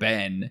or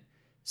Ben,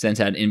 sends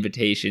out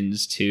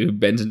invitations to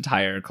Ben's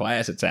entire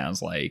class, it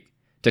sounds like,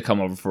 to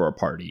come over for a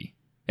party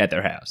at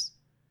their house.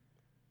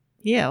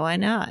 Yeah, why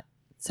not?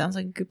 Sounds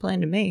like a good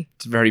plan to me.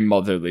 It's a very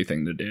motherly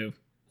thing to do.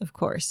 Of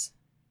course.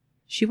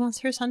 She wants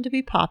her son to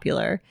be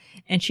popular,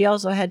 and she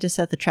also had to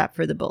set the trap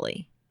for the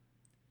bully.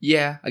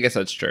 Yeah, I guess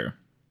that's true.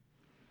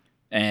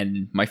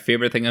 And my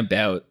favorite thing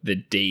about the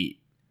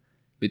date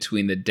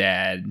between the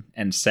dad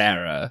and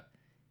Sarah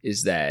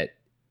is that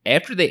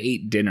after they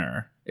ate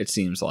dinner, it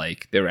seems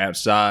like they were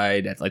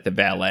outside at like the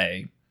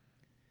valet,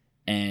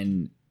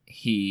 and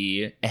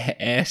he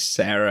asked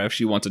Sarah if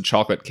she wants a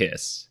chocolate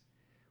kiss,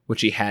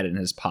 which he had in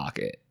his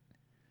pocket.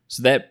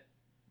 So that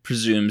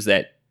presumes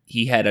that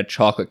he had a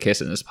chocolate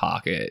kiss in his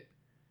pocket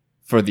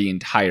for the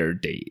entire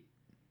date.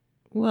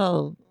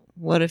 Well,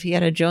 what if he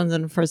had a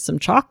Jones for some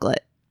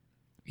chocolate?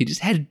 He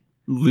just had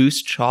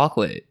loose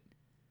chocolate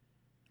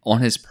on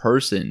his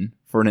person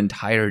for an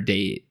entire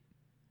date.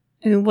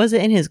 I mean, was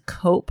it in his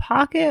coat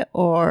pocket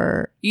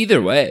or...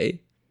 Either way.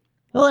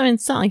 Well, I mean,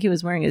 it's not like he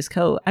was wearing his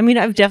coat. I mean,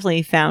 I've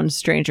definitely found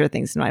stranger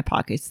things in my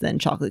pockets than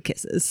chocolate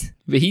kisses.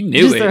 But he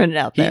knew Just it. throwing it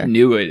out there. He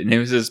knew it, and it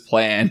was his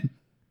plan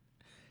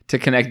to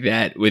connect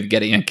that with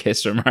getting a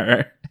kiss from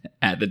her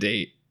at the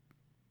date.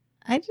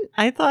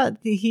 I thought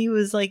he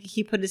was like,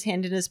 he put his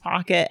hand in his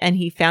pocket and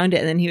he found it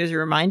and then he was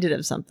reminded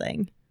of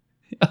something.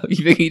 Oh,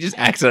 you think he just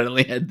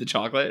accidentally had the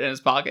chocolate in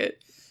his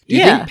pocket? Do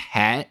you Yeah. think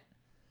Pat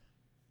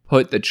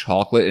put the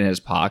chocolate in his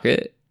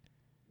pocket?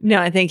 No,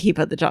 I think he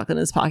put the chocolate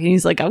in his pocket.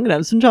 He's like, I'm going to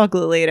have some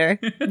chocolate later,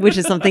 which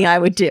is something I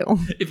would do.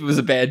 If it was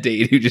a bad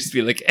date, he'd just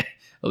be like,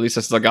 at least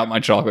I still got my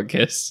chocolate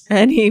kiss.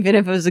 And even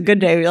if it was a good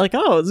day, you're like,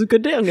 oh, it's a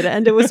good day. I'm going to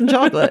end it with some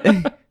chocolate.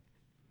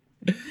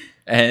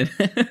 And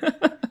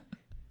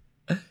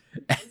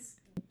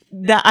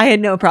That I had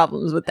no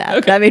problems with that.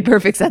 Okay. That made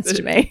perfect sense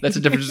to me. That's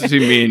the difference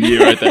between me and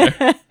you right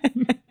there.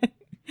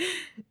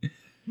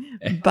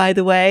 By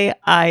the way,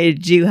 I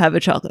do have a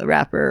chocolate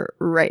wrapper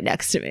right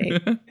next to me.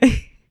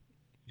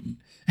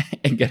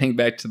 And getting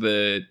back to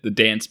the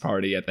dance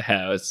party at the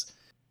house,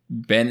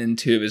 Ben and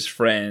two of his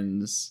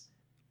friends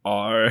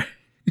are...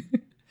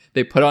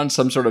 they put on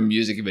some sort of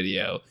music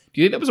video.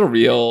 Do you think that was a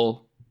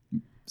real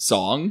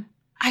song?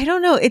 I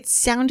don't know. It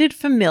sounded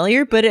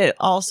familiar, but it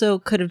also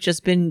could have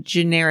just been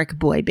generic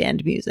boy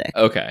band music.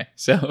 Okay,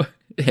 so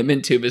him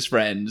and two of his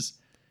friends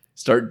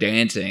start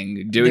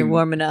dancing, They're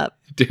warming up.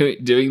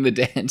 doing the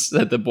dance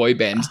that the boy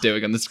band's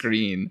doing on the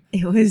screen.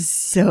 It was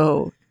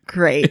so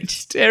great.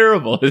 It's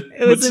terrible.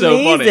 It was so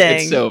funny. It's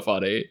amazing. so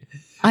funny.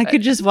 I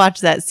could just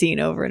watch that scene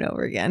over and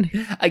over again.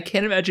 I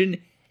can't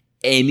imagine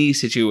any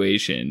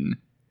situation,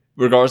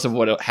 regardless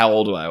of how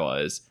old I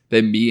was,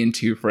 that me and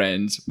two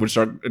friends would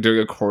start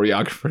doing a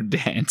choreographer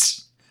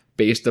dance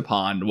based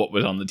upon what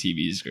was on the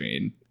TV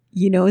screen.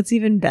 You know what's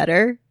even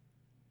better?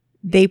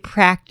 They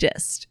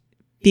practiced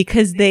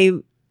because they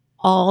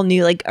all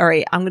knew, like, all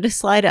right, I'm going to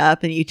slide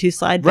up and you two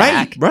slide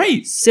back.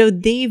 Right. So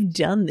they've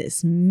done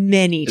this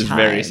many times. It's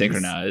very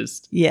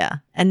synchronized. Yeah.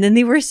 And then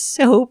they were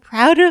so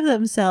proud of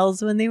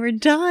themselves when they were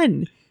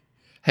done.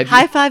 Have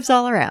High fives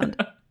all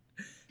around.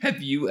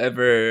 Have you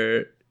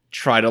ever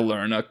tried to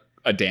learn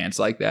a dance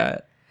like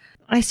that?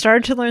 I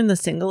started to learn the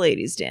single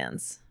ladies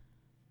dance.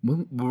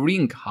 Were we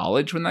in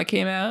college when that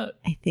came out?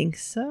 I think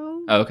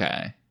so.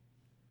 Okay.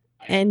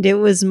 And it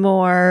was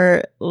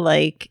more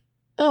like,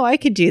 oh, I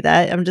could do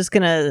that. I'm just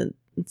going to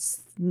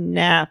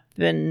snap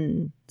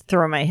and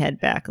throw my head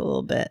back a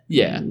little bit.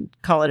 Yeah. And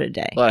call it a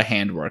day. A lot of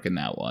handwork in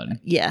that one.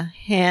 Yeah.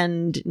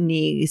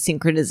 Hand-knee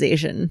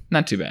synchronization.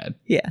 Not too bad.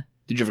 Yeah.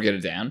 Did you ever get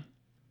it down?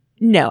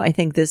 No, I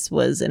think this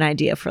was an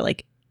idea for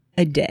like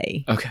a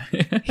day.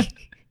 Okay.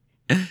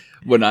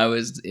 When I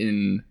was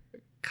in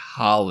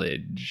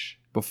college,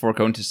 before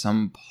going to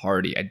some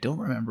party, I don't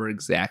remember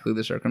exactly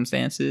the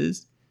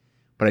circumstances,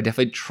 but I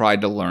definitely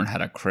tried to learn how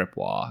to crip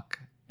walk,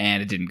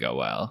 and it didn't go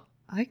well.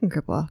 I can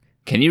crip walk.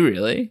 Can you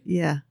really?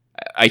 Yeah.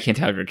 I can't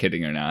tell if you're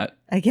kidding or not.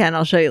 I can.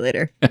 I'll show you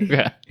later.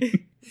 Okay.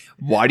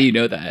 Why do you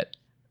know that?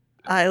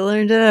 I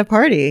learned it at a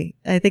party,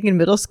 I think in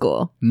middle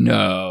school.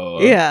 No.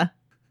 Yeah.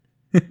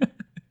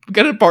 What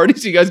kind of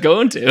parties are you guys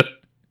going to?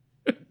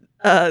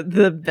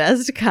 The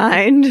best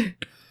kind.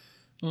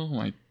 Oh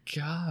my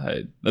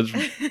god.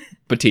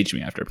 But teach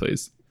me after,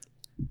 please.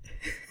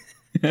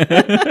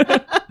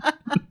 I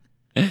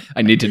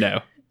need to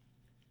know.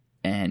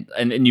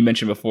 And you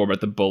mentioned before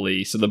about the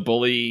bully. So the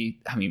bully,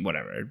 I mean,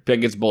 whatever. Ben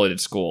gets bullied at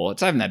school.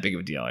 It's not even that big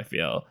of a deal, I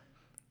feel.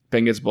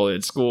 Ben gets bullied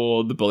at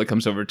school. The bully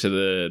comes over to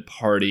the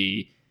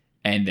party.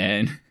 And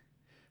then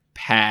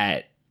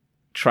Pat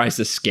tries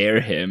to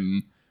scare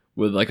him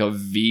with like a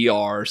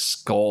VR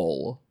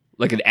skull.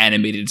 Like an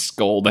animated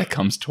skull that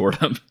comes toward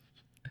him.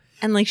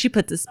 And like she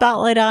puts a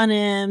spotlight on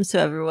him so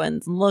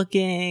everyone's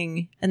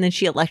looking. And then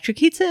she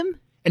electrocutes him.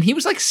 And he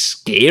was like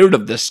scared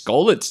of the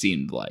skull, it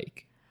seemed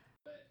like.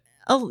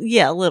 Oh,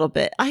 yeah, a little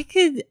bit. I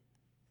could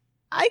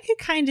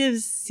kind of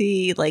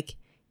see like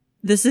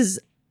this is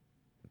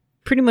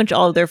pretty much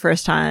all of their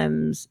first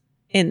times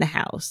in the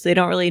house. They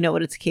don't really know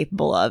what it's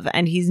capable of.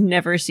 And he's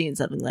never seen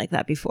something like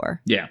that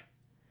before. Yeah.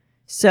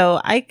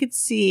 So I could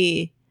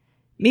see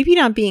maybe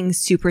not being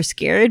super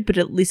scared, but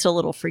at least a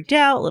little freaked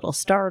out, a little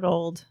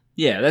startled.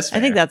 Yeah, that's fair.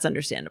 I think that's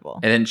understandable.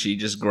 And then she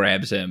just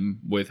grabs him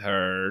with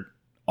her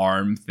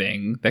arm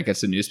thing that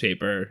gets the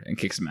newspaper and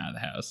kicks him out of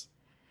the house.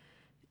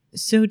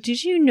 So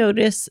did you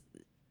notice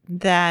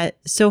that?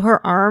 So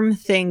her arm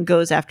thing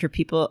goes after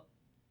people,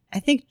 I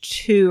think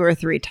 2 or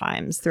 3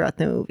 times throughout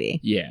the movie.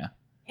 Yeah.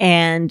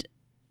 And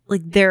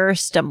like they're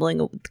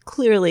stumbling.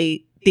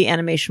 Clearly the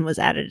animation was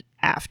added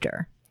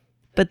after,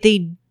 but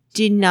they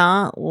did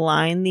not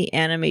line the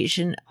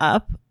animation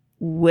up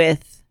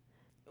with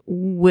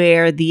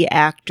where the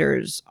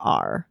actors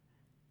are.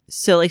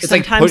 So like It's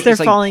sometimes they're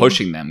falling,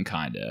 pushing them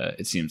kind of,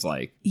 it seems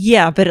like.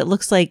 Yeah, but it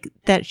looks like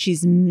that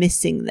she's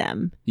missing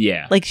them.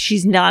 Yeah. Like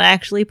she's not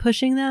actually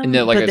pushing them, And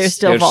but they're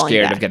still falling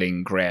scared back. of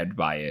getting grabbed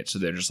by it, so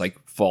they're just like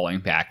falling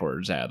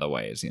backwards out of the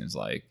way, it seems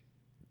like.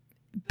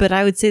 But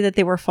I would say that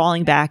they were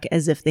falling back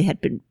as if they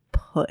had been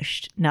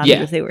pushed, not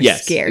as if they were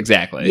scared.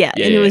 Exactly. Yeah,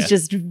 and it was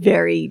just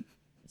very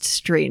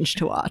strange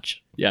to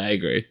watch. Yeah, I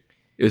agree.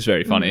 It was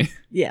very funny.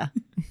 Yeah.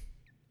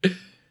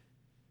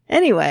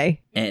 Anyway.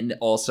 And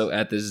also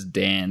at this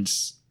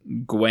dance,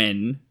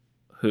 Gwen,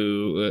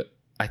 who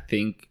I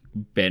think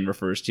Ben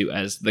refers to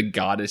as the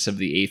goddess of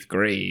the 8th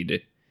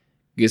grade,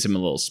 gives him a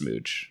little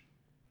smooch.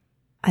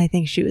 I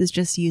think she was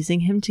just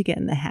using him to get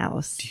in the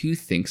house. Do you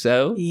think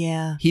so?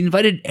 Yeah. He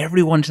invited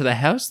everyone to the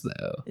house,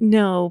 though.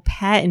 No,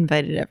 Pat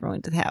invited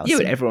everyone to the house.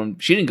 Yeah,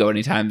 but she didn't go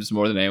any times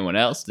more than anyone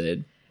else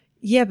did.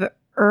 Yeah, but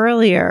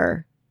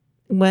earlier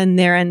when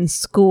they're in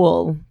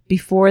school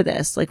before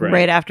this, like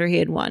right after he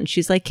had won,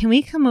 she's like, can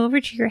we come over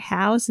to your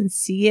house and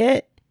see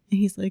it? And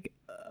he's like,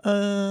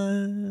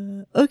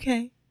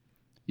 okay.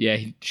 Yeah,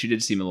 she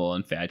did seem a little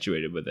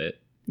infatuated with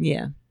it.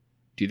 Yeah.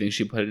 Do you think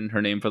she put in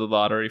her name for the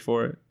lottery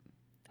for it?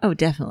 Oh,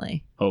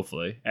 definitely.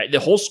 Hopefully.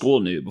 The whole school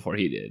knew before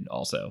he did,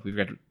 also. We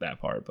forgot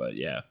that part, but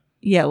yeah.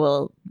 Yeah,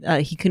 well,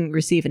 he couldn't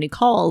receive any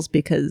calls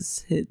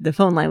because the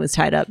phone line was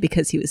tied up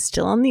because he was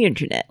still on the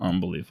internet.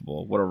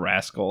 Unbelievable. What a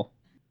rascal.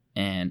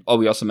 And,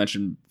 we also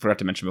forgot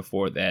to mention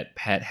before that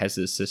Pat has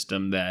this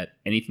system that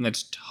anything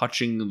that's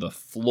touching the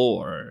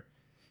floor,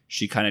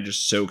 she kind of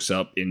just soaks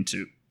up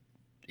into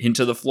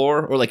the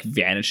floor or like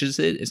vanishes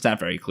it. It's not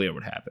very clear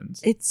what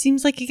happens. It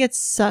seems like it gets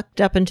sucked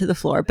up into the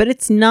floor, but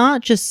it's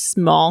not just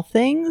small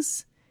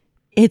things.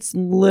 It's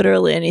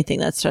literally anything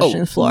that's touching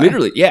the floor.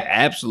 Literally. Yeah,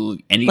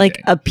 absolutely anything.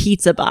 Like a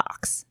pizza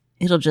box.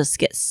 It'll just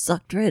get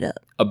sucked right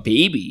up. A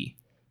baby.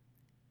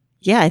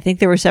 Yeah, I think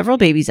there were several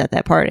babies at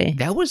that party.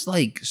 That was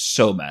like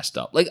so messed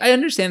up. Like, I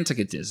understand it's like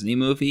a Disney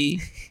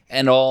movie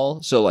and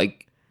all, so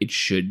like it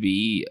should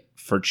be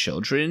for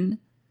children,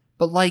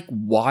 but like,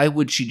 why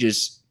would she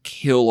just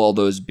kill all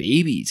those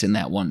babies in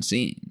that one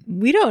scene?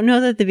 We don't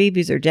know that the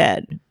babies are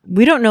dead.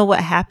 We don't know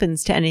what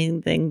happens to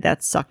anything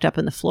that's sucked up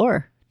in the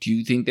floor. Do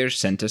you think they're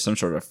sent to some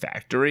sort of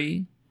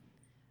factory?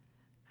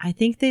 I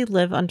think they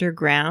live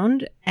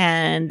underground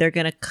and they're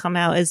going to come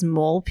out as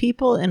mole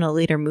people in a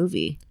later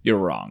movie. You're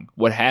wrong.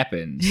 What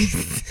happens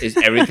is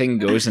everything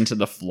goes into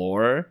the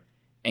floor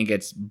and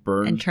gets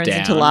burned And turns down.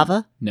 into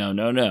lava?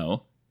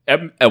 No.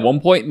 At one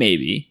point,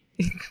 maybe.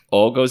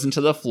 All goes into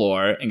the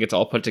floor and gets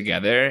all put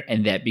together,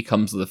 and that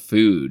becomes the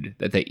food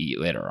that they eat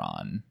later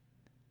on.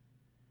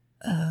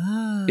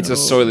 Oh. It's a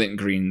Soylent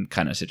Green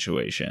kind of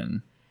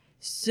situation.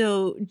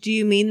 So do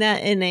you mean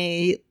that in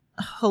a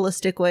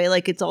holistic way,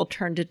 like it's all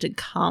turned into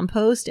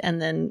compost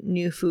and then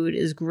new food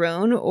is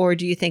grown, or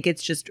do you think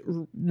it's just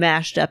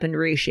mashed up and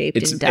reshaped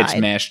and died? It's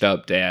mashed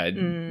up, Dad,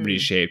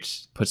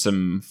 reshaped, put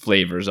some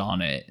flavors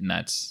on it, and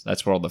that's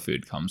where all the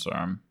food comes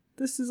from.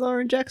 This is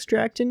orange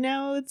extract, and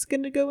now it's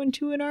going to go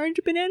into an orange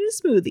banana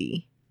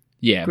smoothie.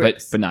 Yeah,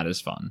 Gross. but not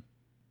as fun.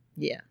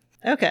 Yeah.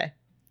 Okay.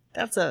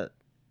 That's an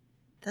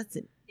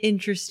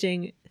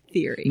interesting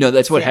theory. No,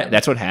 that's what Sam.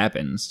 that's what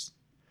happens.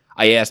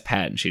 I asked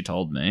Pat, and she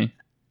told me.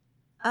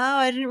 Oh,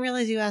 I didn't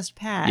realize you asked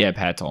Pat. Yeah,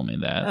 Pat told me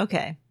that.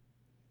 Okay.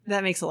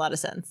 That makes a lot of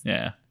sense.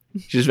 Yeah.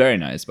 She's very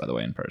nice, by the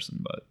way, in person,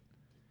 but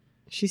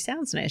She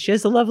sounds nice. She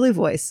has a lovely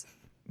voice.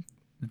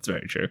 it's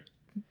very true.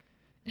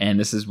 And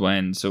this is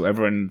when, so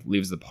everyone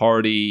leaves the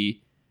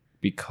party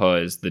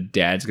because the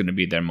dad's going to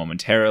be there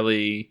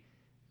momentarily.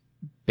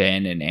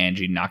 Ben and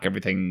Angie knock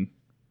everything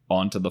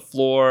onto the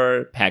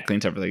floor. Pat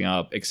cleans everything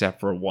up except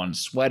for one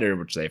sweater,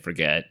 which they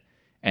forget.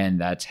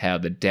 And that's how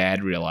the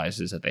dad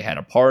realizes that they had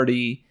a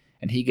party.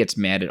 And he gets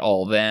mad at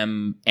all of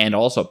them and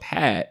also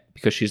Pat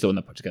because she's the one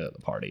that put together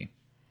the party.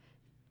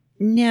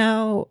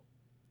 Now,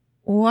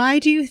 why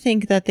do you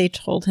think that they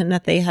told him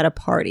that they had a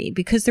party?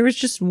 Because there was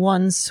just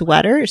one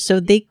sweater, so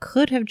they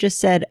could have just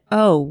said,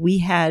 oh, we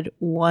had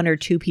one or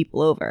two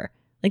people over.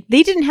 Like,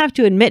 they didn't have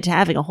to admit to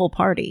having a whole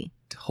party.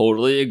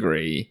 Totally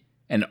agree.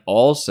 And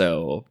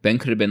also, Ben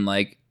could have been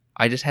like,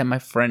 I just had my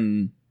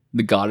friend,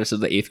 the goddess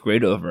of the 8th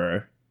grade,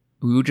 over.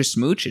 We were just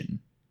smooching.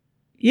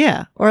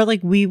 Yeah. Or like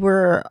we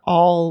were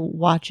all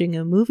watching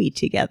a movie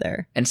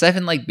together. And it's not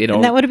even like they don't.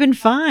 And that would have been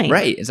fine.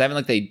 Right. It's not even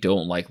like they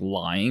don't like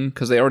lying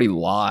because they already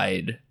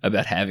lied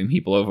about having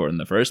people over in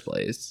the first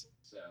place.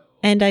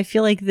 And I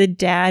feel like the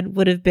dad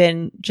would have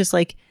been just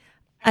like,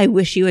 I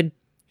wish you had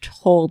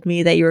told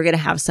me that you were going to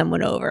have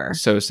someone over.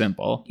 So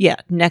simple. Yeah.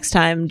 Next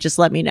time, just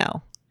let me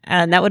know.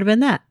 And that would have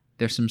been that.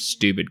 They're some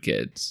stupid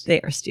kids. They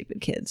are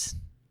stupid kids.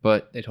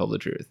 But they told the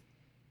truth,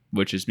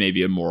 which is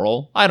maybe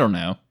immoral. I don't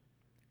know.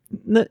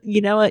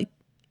 You know what?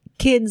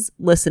 Kids,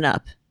 listen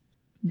up.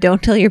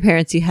 Don't tell your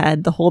parents you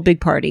had the whole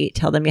big party.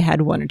 Tell them you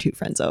had one or two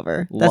friends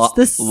over. That's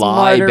the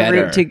smarter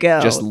route to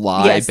go. Just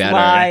lie better.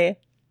 Lie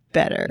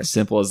better.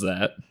 Simple as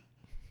that.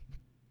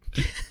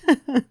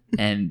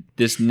 And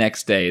this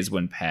next day is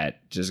when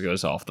Pat just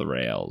goes off the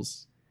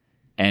rails.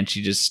 And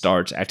she just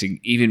starts acting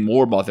even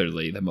more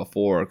motherly than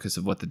before because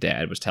of what the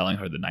dad was telling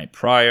her the night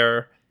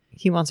prior.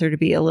 He wants her to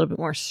be a little bit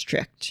more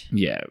strict.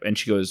 Yeah, and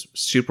she goes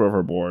super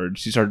overboard.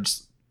 She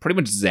starts pretty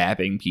much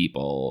zapping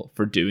people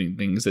for doing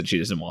things that she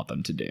doesn't want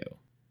them to do.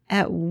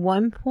 At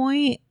one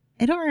point,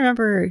 I don't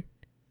remember.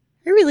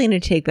 I really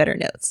need to take better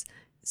notes.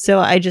 So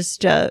I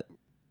just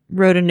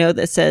wrote a note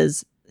that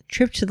says,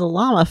 trip to the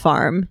llama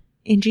farm.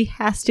 Angie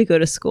has to go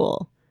to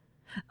school.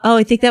 Oh,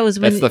 I think that was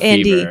when That's the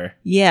Andy. fever.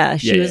 Yeah,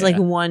 she was like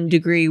Yeah. 1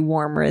 degree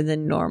warmer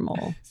than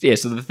normal. Yeah,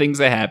 so the things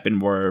that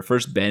happened were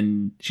first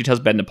she tells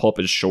Ben to pull up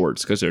his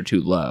shorts because they're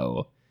too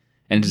low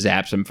and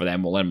zaps him for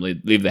them. We'll let him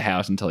leave the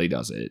house until he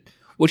does it.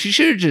 Well, she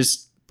should have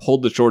just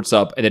pulled the shorts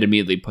up and then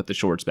immediately put the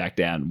shorts back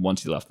down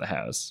once he left the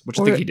house, which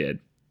I think he did.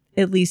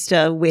 At least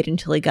wait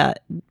until he got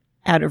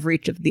out of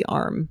reach of the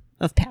arm,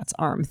 of Pat's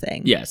arm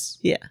thing. Yes.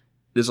 Yeah.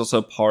 There's also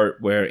a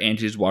part where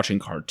Angie's watching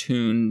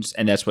cartoons,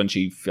 and that's when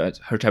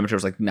her temperature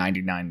was like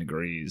 99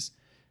 degrees.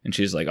 And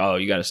she's like, oh,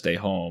 you got to stay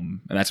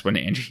home. And that's when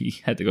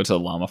Angie had to go to the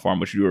llama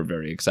farm, which you were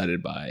very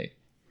excited by.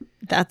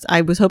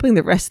 I was hoping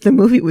the rest of the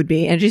movie would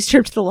be Angie's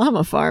trip to the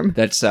llama farm.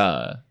 That's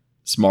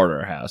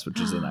Smarter House, which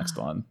is the next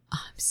one. I'm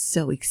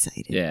so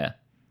excited. Yeah.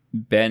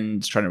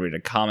 Ben's trying to read a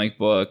comic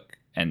book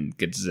and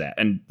gets zapped,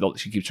 and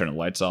she keeps turning the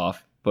lights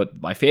off. But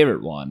my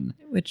favorite one.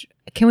 Which,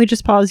 can we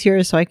just pause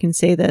here so I can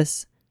say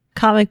this?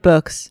 Comic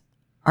books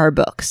are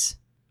books.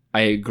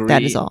 I agree.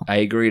 That is all. I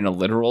agree in a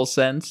literal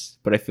sense,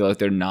 but I feel like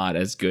they're not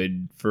as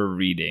good for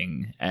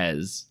reading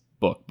as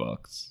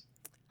books.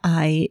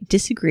 I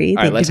disagree.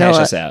 All right, let's hash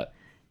this out.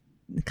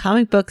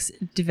 Comic books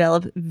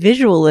develop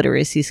visual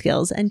literacy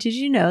skills. And did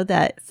you know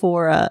that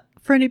for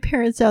any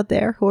parents out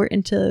there who are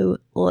into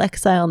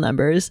Lexile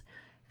numbers,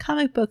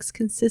 comic books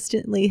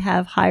consistently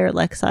have higher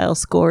Lexile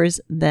scores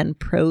than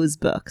prose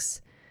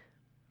books?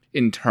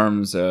 In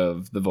terms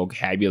of the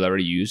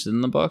vocabulary used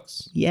in the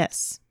books?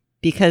 Yes.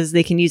 because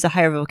they can use a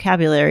higher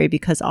vocabulary,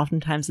 because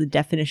oftentimes the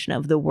definition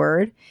of the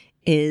word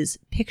is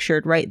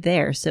pictured right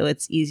there. So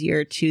it's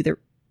easier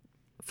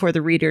for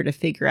the reader to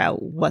figure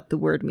out what the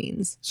word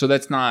means. So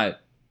that's not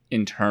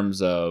in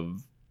terms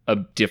of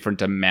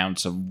different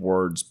amounts of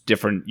words,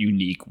 different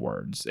unique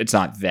words. It's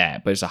not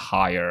that, but it's a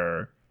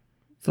higher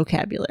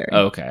vocabulary.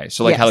 Okay.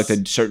 So like how like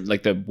Yes.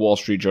 the Wall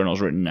Street Journal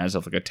is written as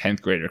if like a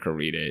 10th grader could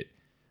read it,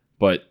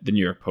 but the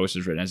New York Post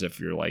is written as if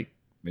you're like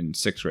in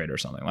 6th grade or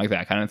something, like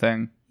that kind of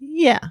thing.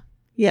 Yeah.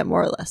 Yeah,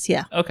 more or less.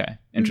 Yeah. Okay.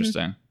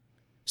 Interesting.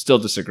 Still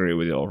disagree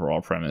with the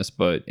overall premise,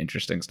 but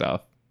interesting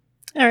stuff.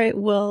 All right.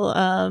 Well,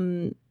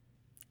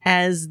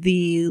 as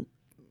the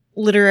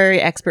literary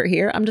expert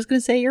here, I'm just going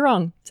to say you're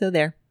wrong. So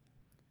there.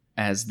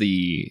 As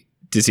the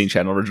Disney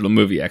Channel original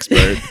movie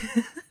expert.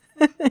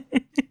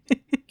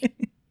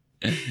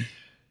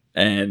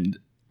 And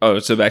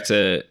so back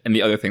to, and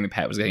the other thing that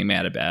Pat was getting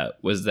mad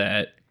about was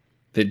that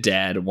the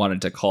dad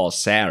wanted to call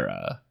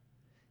Sarah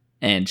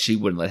and she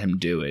wouldn't let him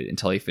do it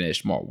until he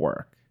finished more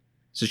work.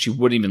 So she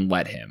wouldn't even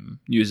let him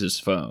use his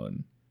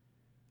phone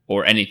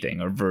or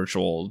anything, or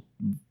virtual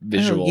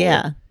visual. Oh,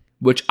 yeah.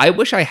 Which I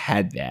wish I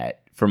had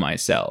that for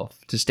myself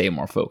to stay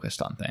more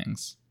focused on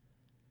things.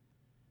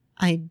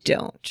 I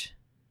don't,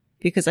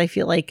 because I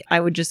feel like I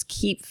would just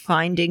keep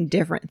finding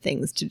different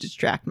things to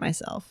distract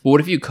myself. But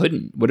what if you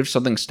couldn't? What if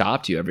something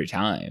stopped you every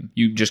time?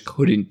 You just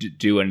couldn't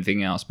do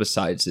anything else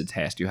besides the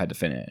task you had to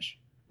finish.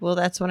 Well,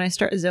 that's when I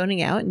start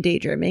zoning out and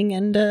daydreaming,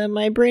 and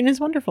my brain is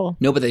wonderful.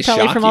 No, but they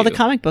Probably shock from you. all the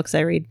comic books I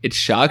read. It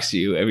shocks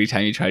you every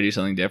time you try to do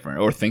something different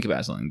or think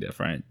about something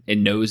different. It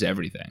knows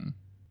everything.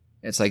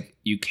 It's like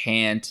you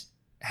can't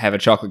have a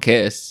chocolate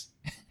kiss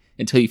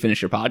until you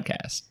finish your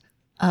podcast.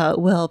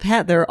 Well,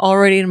 Pat, they're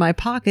already in my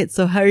pocket,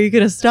 so how are you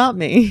going to stop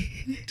me?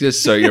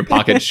 Just so your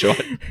pocket's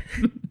short.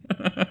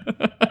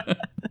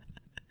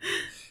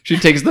 She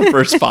takes the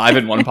first 5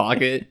 in one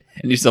pocket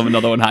and you still have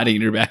another one hiding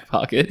in your back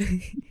pocket.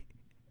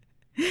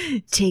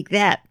 Take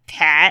that,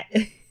 Pat.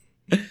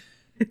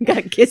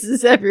 Got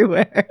kisses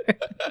everywhere.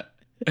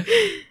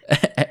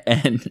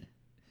 And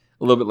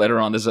a little bit later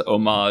on, there's an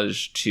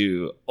homage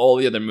to all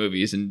the other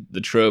movies and the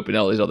trope in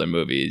all these other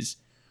movies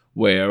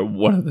where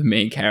one of the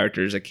main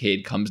characters, a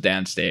kid, comes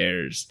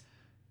downstairs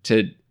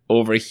to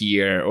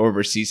overhear or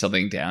oversee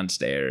something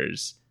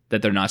downstairs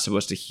that they're not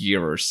supposed to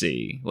hear or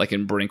see. Like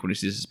in Brink, when he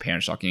sees his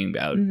parents talking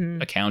about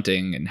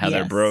accounting and how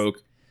they're Yes.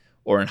 broke.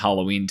 Or in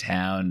Halloween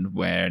Town,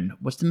 when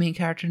what's the main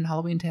character in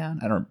Halloween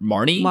Town? I don't know.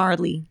 Marnie?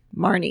 Marnie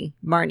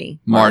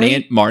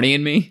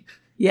and me?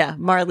 Yeah,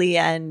 Marley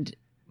and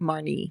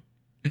Marnie.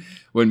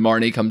 When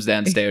Marnie comes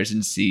downstairs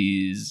and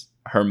sees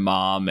her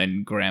mom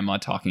and grandma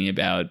talking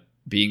about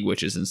being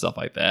witches and stuff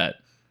like that.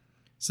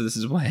 So this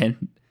is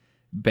when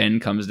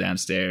Ben comes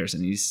downstairs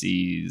and he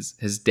sees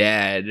his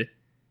dad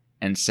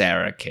and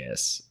Sarah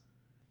kiss.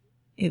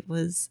 It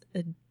was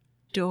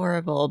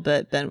adorable,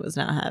 but Ben was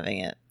not having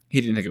it. He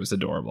didn't think it was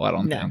adorable, I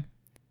don't think.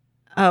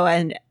 Oh,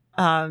 and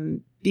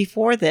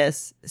before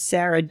this,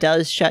 Sarah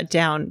does shut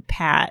down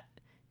Pat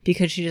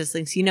because she just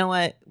thinks, you know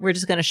what, we're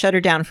just going to shut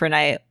her down for a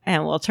night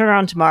and we'll turn her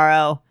on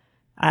tomorrow.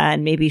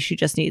 And maybe she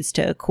just needs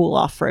to cool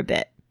off for a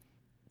bit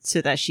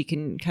so that she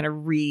can kind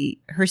of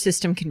her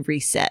system can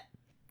reset.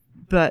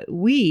 But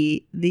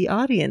we, the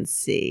audience,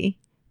 see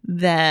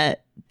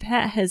that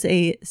Pat has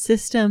a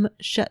system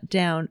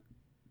shutdown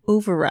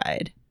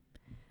override.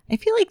 I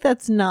feel like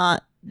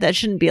that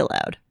shouldn't be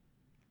allowed.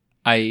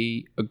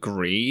 I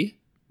agree,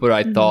 but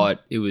I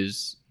thought it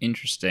was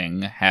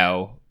interesting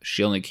how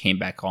she only came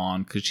back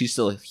on because she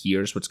still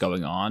hears what's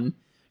going on.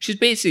 She's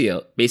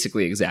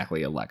basically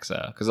exactly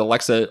Alexa, because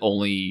Alexa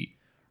only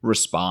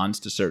responds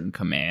to certain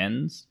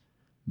commands,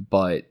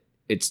 but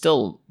it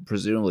still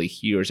presumably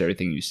hears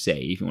everything you say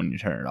even when you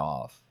turn it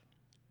off.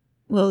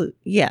 Well,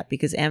 yeah,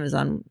 because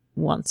Amazon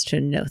wants to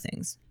know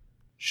things.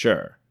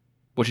 Sure.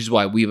 Which is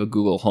why we have a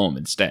Google Home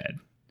instead.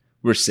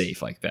 We're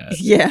safe like that.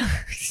 Yeah.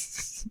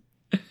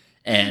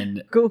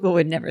 And Google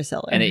would never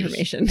sell our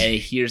information. And it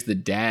hears the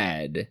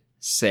dad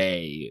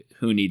say,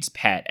 "Who needs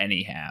Pat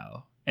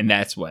anyhow?" And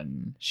that's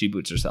when she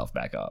boots herself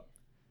back up.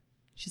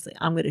 She's like,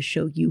 I'm going to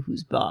show you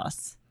who's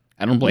boss.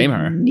 I don't blame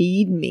her. You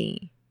need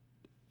me.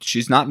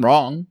 She's not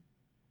wrong.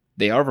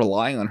 They are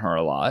relying on her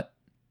a lot.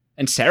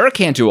 And Sarah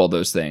can't do all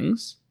those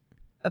things.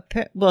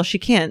 Well, she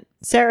can't.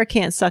 Sarah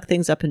can't suck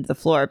things up into the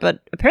floor,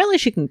 but apparently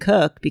she can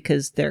cook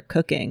because they're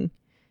cooking.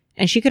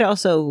 And she could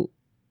also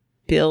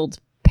build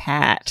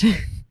Pat.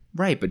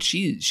 Right, but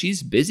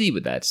she's busy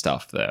with that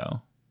stuff,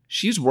 though.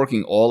 She's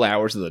working all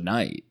hours of the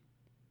night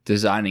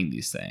designing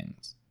these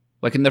things.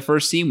 Like in the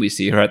first scene, we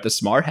see her at the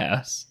Smart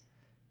House.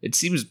 It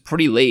seems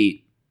pretty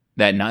late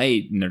that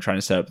night, and they're trying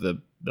to set up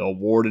the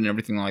award and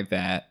everything like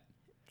that.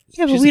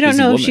 Yeah, but She's we a don't busy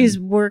know if woman. she's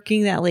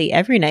working that late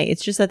every night.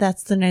 It's just that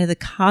that's the night of the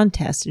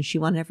contest, and she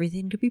wanted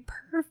everything to be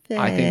perfect.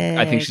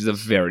 I think she's a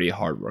very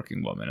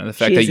hardworking woman, and the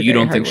fact She that is a you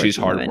very don't think she's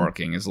hardworking woman.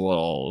 hardworking is a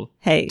little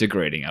Hey,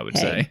 degrading, I would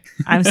say.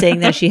 I'm saying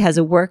that she has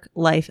a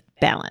work-life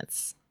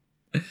balance.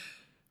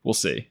 We'll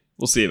see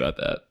about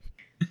that.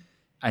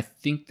 I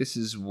think this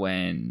is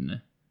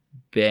when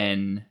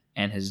Ben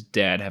and his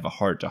dad have a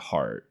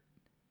heart-to-heart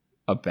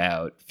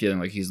about feeling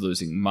like he's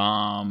losing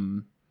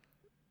mom.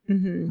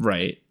 Mm-hmm.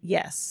 Right.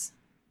 Yes.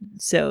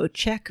 So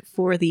check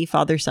for the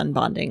father-son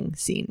bonding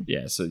scene.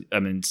 Yeah, so I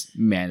mean, it's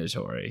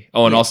mandatory.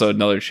 Oh, and also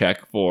another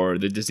check for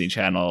the Disney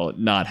Channel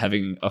not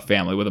having a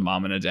family with a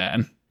mom and a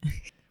dad,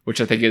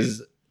 which I think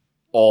is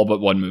all but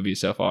one movie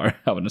so far,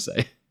 I want to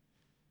say.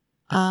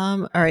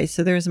 All right,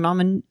 so there was a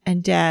mom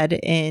and dad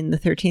in the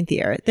 13th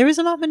year. There was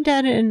a mom and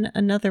dad in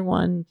another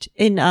one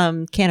in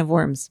Can of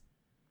Worms.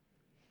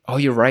 Oh,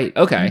 you're right.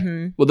 Okay.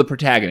 Mm-hmm. Well, the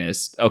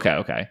protagonist.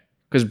 Okay.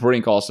 Because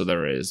Brink also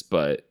there is,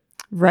 but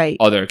right.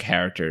 Other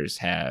characters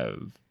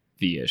have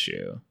the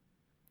issue.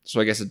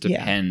 So I guess it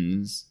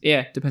depends.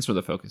 Yeah, depends where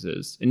the focus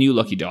is. And you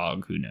lucky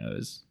dog, who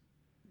knows?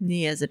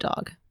 He has a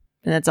dog.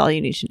 And that's all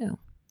you need to know.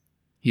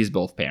 He's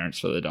both parents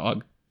for the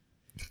dog.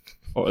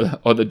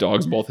 Or the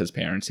dog's both his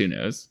parents, who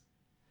knows?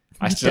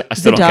 I still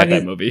don't get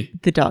that movie.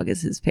 The dog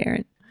is his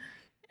parent.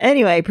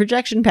 Anyway,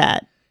 Projection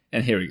Pat.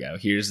 And here we go.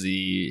 Here's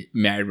the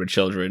Married with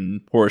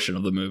Children portion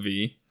of the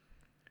movie.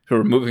 So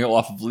we're moving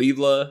off of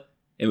Leela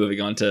and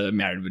moving on to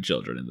Married with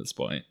Children at this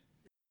point.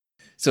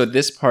 So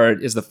this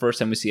part is the first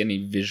time we see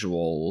any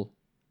visual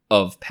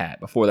of Pat.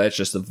 Before that, it's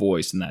just the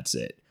voice and that's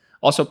it.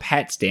 Also,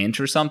 Pat stands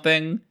for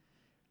something.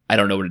 I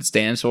don't know what it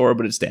stands for,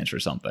 but it stands for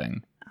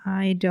something.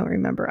 I don't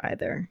remember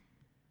either.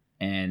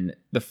 And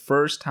the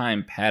first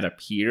time Pat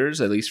appears,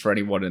 at least for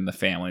anyone in the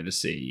family to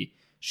see,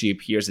 she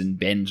appears in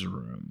Ben's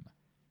room.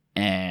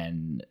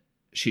 And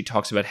she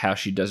talks about how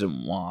she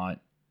doesn't want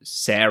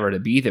Sarah to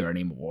be there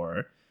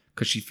anymore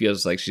because she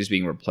feels like she's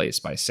being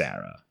replaced by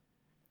Sarah.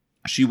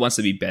 She wants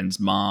to be Ben's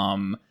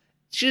mom.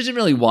 She doesn't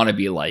really want to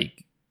be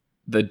like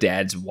the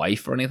dad's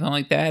wife or anything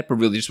like that, but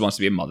really just wants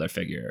to be a mother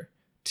figure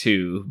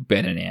to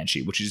Ben and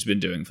Angie, which she's been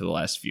doing for the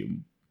last few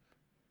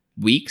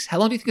weeks. How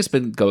long do you think it's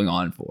been going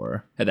on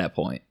for at that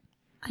point?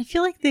 I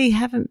feel like they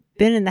haven't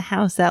been in the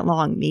house that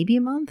long. Maybe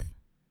a month?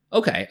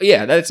 Okay.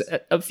 Yeah, that's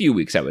a few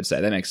weeks, I would say.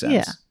 That makes sense.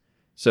 Yeah.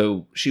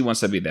 So she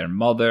wants to be their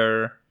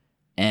mother.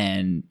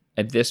 And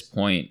at this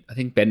point, I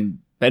think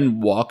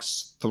Ben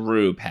walks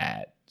through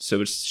Pat.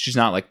 So she's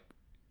not like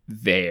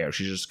there.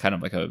 She's just kind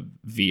of like a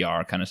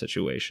VR kind of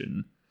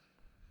situation.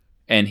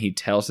 And he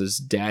tells his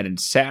dad and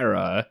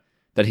Sarah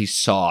that he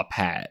saw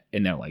Pat.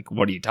 And they're like,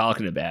 what are you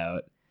talking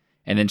about?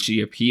 And then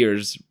she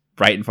appears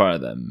right in front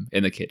of them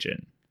in the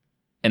kitchen.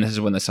 And this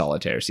is when the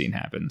solitaire scene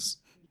happens.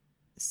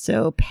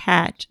 So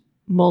Pat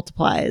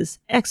multiplies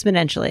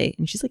exponentially.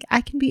 And she's like,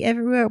 I can be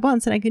everywhere at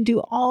once and I can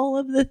do all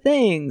of the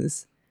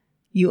things.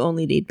 You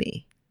only need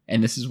me.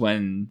 And this is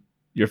when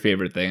your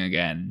favorite thing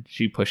again,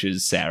 she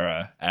pushes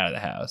Sarah out of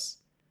the house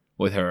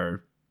with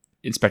her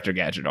Inspector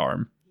Gadget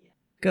arm.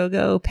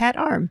 Go, Pat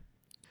arm.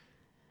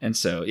 And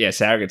so, yeah,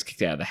 Sarah gets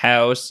kicked out of the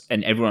house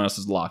and everyone else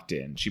is locked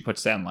in. She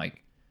puts down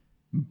like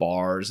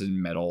bars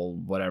and metal,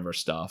 whatever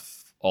stuff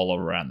all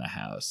around the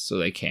house. So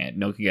no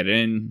one can get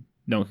in,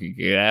 no one can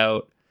get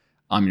out.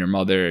 I'm your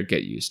mother,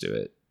 get used to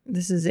it.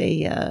 This is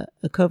a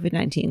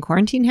COVID-19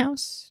 quarantine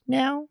house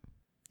now.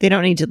 They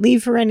don't need to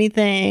leave for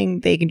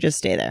anything. They can just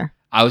stay there.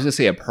 I was going to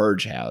say a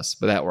purge house,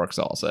 but that works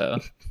also.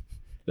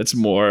 That's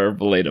more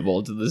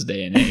relatable to this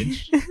day and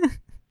age.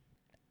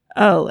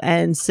 Oh,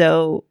 and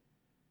so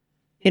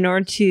in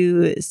order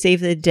to save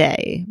the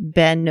day,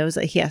 Ben knows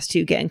that he has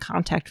to get in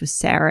contact with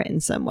Sarah in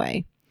some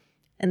way.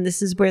 And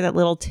this is where that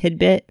little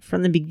tidbit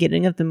from the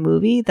beginning of the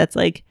movie that's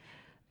like,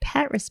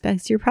 Pat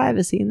respects your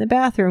privacy in the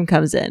bathroom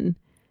comes in.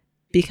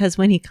 Because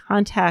when he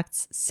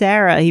contacts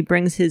Sarah, he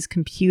brings his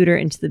computer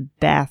into the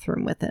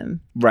bathroom with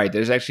him. Right.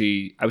 There's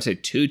actually, I would say,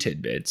 two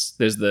tidbits.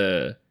 There's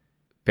the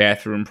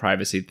bathroom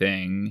privacy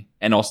thing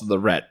and also the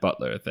Rhett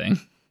Butler thing.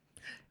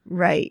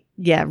 Right.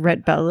 Yeah,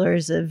 Rhett Butler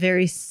is a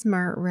very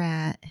smart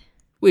rat.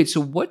 Wait,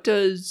 so what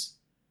does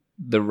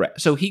the Rhett...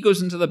 So he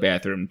goes into the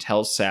bathroom,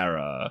 tells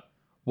Sarah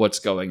what's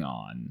going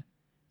on,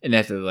 and they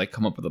have to like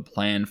come up with a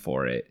plan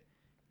for it.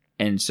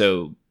 And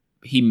so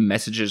he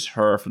messages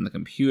her from the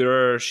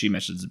computer, she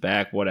messages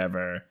back,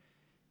 whatever.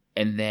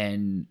 And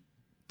then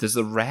does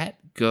the rat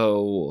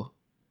go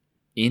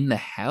in the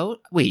house?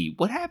 Wait,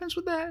 what happens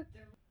with that?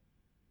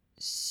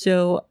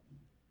 So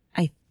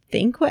I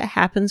think what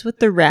happens with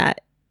the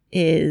rat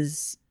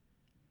is,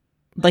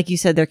 like you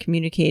said, they're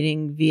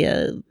communicating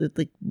via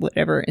like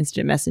whatever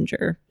instant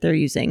messenger they're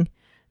using.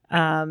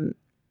 And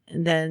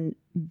then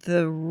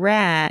the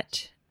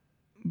rat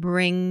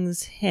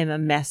brings him a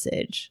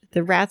message.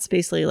 The rat's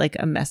basically like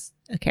a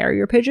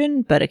carrier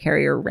pigeon, but a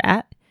carrier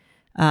rat.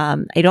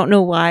 I don't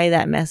know why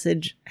that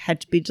message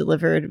had to be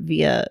delivered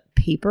via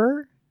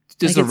paper.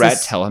 Does the rat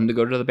tell him to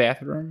go to the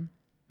bathroom?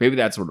 Maybe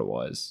that's what it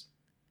was.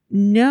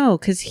 No,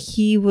 because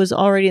he was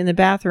already in the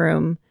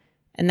bathroom,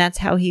 and that's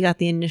how he got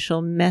the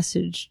initial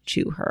message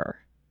to her.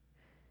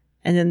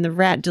 And then the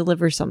rat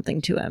delivers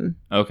something to him.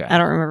 Okay. I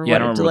don't remember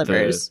what it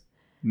delivers.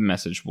 What the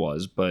message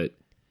was, but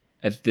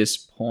at this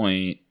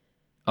point...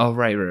 Oh,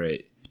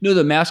 right. No,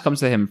 the mouse comes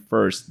to him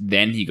first,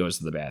 then he goes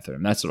to the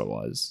bathroom. That's what it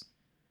was.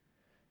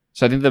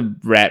 So I think the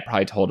rat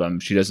probably told him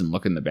she doesn't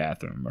look in the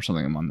bathroom or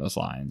something along those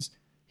lines.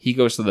 He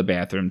goes to the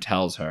bathroom,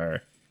 tells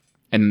her,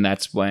 And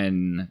that's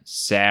when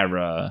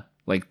Sarah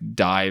like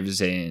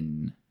dives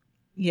in.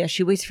 Yeah,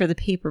 she waits for the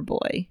paper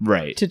boy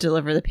Right. to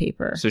deliver the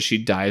paper. So she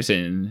dives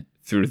in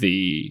through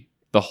the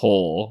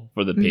hole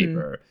for the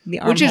paper, The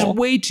which is armhole.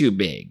 way too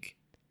big.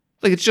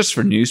 Like it's just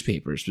for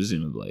newspapers,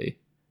 presumably.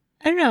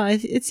 I don't know.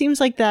 It seems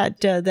like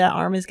that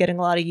arm is getting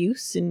a lot of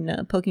use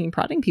in poking and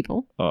prodding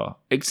people. Oh,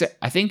 except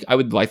I think I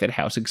would like that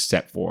house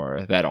except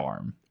for that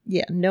arm.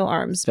 Yeah, no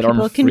arms. That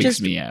People arm can freaks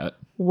just me out.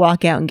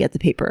 walk out and get the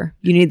paper.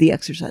 You need the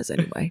exercise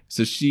anyway.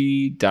 So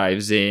she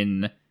dives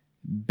in.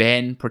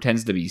 Ben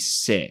pretends to be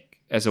sick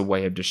as a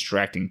way of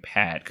distracting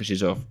Pat because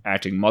she's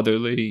acting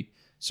motherly.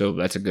 So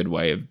that's a good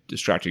way of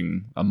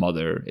distracting a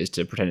mother is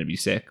to pretend to be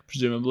sick,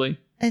 presumably.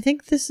 I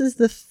think this is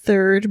the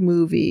third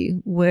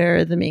movie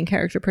where the main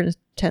character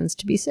pretends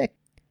to be sick.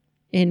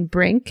 In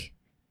Brink,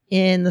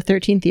 in the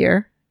 13th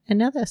Year, and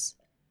now this.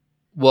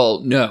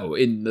 Well, no,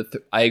 in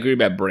the I agree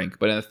about Brink,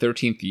 but in the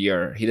 13th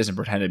year, he doesn't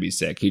pretend to be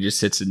sick. He just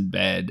sits in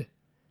bed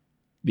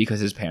because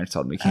his parents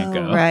told him he can't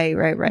go.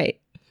 Right.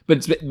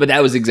 But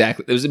that was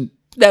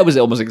that was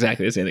almost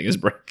exactly the same thing as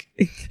Brink,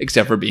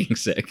 except for being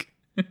sick.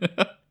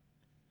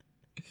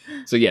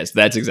 So yes,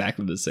 that's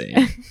exactly the same.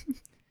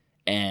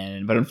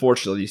 But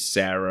unfortunately,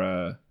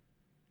 Sarah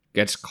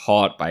gets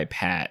caught by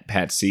Pat.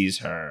 Pat sees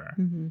her,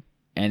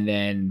 and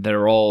then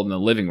they're all in the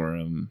living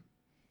room.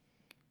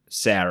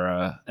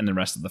 Sarah and the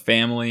rest of the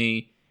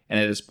family, and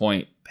at this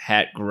point,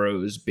 Pat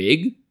grows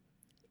big.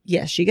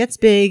 Yes, she gets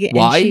big.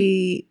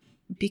 Why?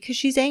 Because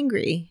she's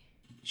angry.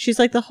 She's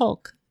like the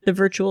Hulk, the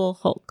virtual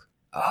Hulk.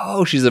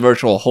 Oh, she's the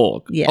virtual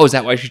Hulk. Yeah. Oh, is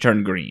that why she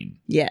turned green?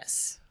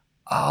 Yes.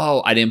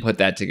 Oh, I didn't put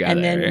that together.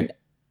 And then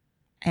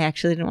I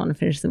actually didn't want to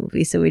finish the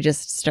movie, so we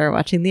just started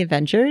watching The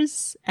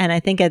Avengers. And I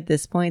think at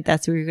this point,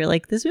 that's where we were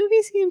like, this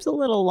movie seems a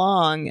little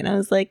long. And I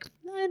was like,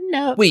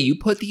 no. Wait, you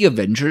put The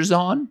Avengers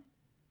on?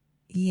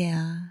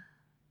 Yeah.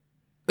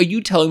 Are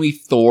you telling me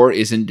Thor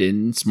isn't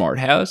in Smart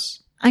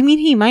House? I mean,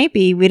 he might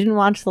be. We didn't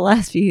watch the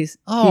last few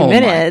Oh,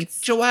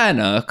 minutes.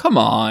 Joanna, come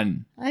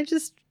on. I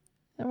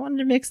wanted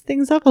to mix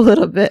things up a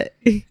little bit.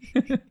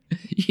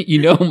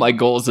 You know my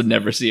goal is to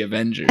never see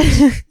Avengers.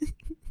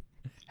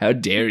 How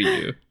dare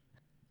you?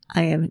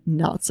 I am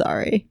not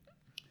sorry.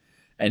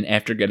 And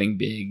after getting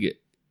big,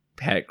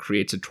 Pat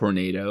creates a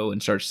tornado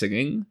and starts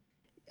singing.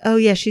 Oh,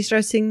 yeah. She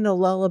starts singing the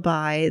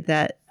lullaby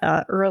that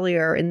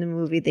earlier in the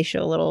movie, they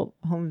show a little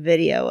home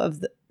video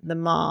of the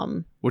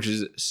mom. Which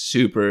is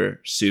super,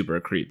 super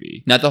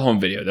creepy. Not the home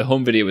video. The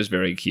home video was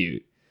very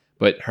cute.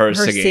 But her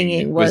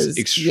singing was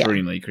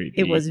extremely creepy.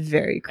 It was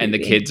very creepy. And the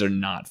kids are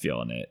not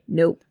feeling it.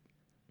 Nope.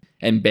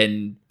 And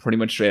Ben pretty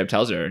much straight up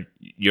tells her,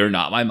 you're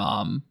not my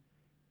mom.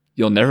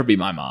 You'll never be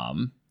my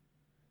mom.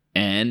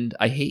 And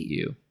I hate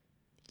you.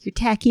 You're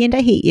tacky and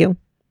I hate you.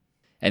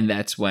 And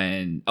that's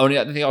when... Oh,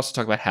 and they also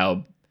talk about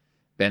how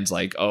Ben's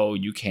like, oh,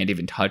 you can't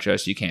even touch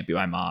us. You can't be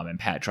my mom. And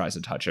Pat tries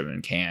to touch him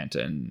and can't.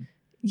 And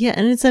yeah,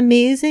 and it's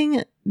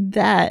amazing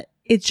that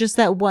it's just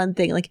that one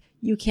thing. Like,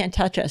 you can't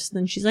touch us.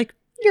 Then she's like,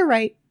 you're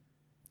right.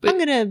 I'm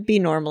going to be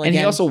normal again. And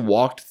he also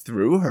walked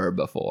through her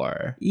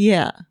before.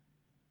 Yeah.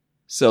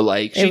 So,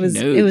 like, she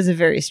knew. It was a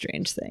very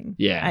strange thing.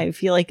 Yeah. I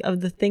feel like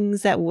of the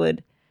things that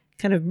would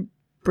kind of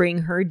bring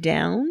her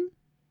down,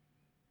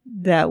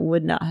 that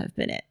would not have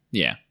been it.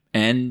 Yeah.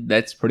 And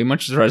that's pretty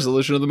much the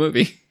resolution of the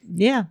movie.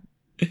 Yeah.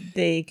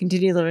 They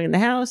continue living in the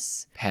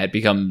house. Pat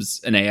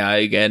becomes an AI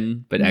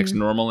again, but acts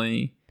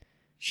normally.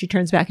 She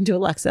turns back into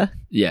Alexa.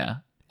 Yeah.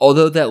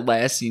 Although that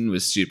last scene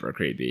was super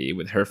creepy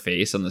with her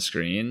face on the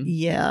screen.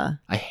 Yeah.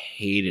 I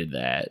hated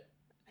that.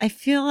 I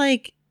feel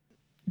like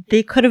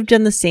they could have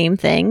done the same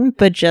thing,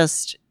 but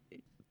just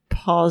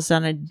paused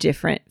on a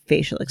different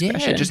facial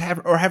expression. Yeah, just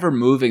have her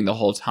moving the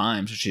whole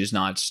time so she's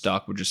not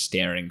stuck with just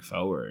staring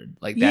forward.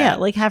 Like that. Yeah,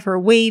 like have her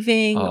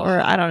waving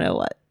or I don't know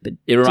what. But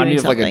it reminded me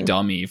of something. like a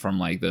dummy from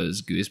like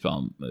those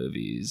Goosebumps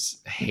movies.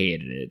 I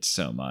hated it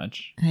so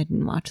much. I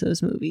didn't watch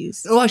those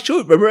movies. Oh, I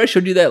showed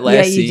you that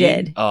last scene? Yeah, you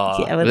did.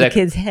 Oh, yeah, when the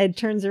kid's head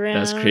turns around.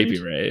 That was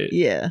creepy, right?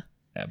 Yeah.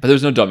 But there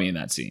was no dummy in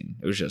that scene.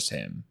 It was just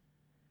him.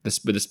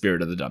 With the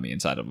spirit of the dummy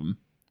inside of him.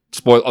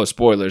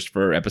 Spoilers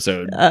for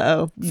episode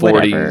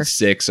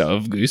 46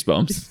 of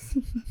Goosebumps.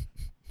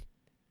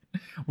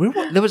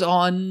 That was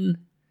on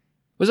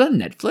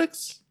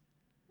Netflix?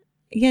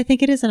 Yeah, I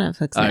think it is on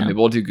Netflix now. Maybe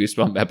we'll do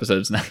Goosebumps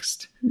episodes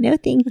next. No,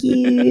 thank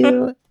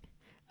you.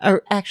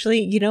 Or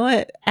actually, you know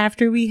what?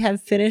 After we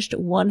have finished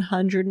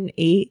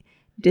 108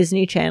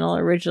 Disney Channel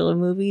original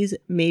movies,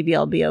 maybe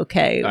I'll be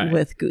okay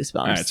with Goosebumps.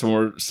 All right, so when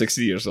we're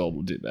 60 years old,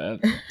 we'll do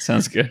that.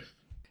 Sounds good.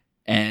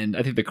 And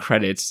I think the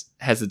credits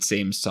has the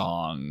same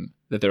song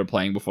that they were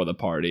playing before the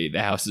party,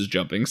 the House is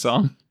Jumping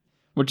song,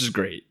 which is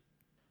great.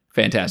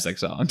 Fantastic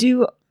song.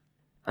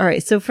 All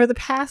right, so for the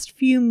past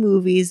few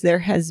movies, there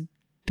has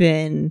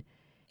been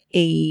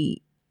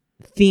a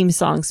theme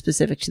song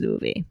specific to the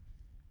movie.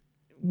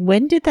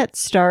 When did that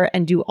start,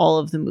 and do all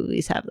of the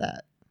movies have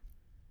that?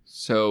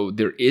 So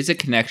there is a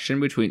connection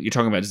between... You're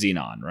talking about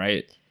Xenon,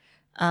 right?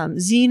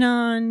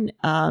 Xenon,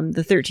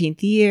 the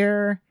 13th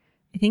Year...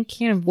 I think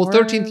Can of Well,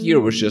 Worms. 13th Year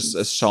was just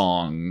a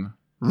song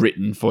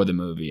written for the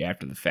movie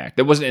after the fact.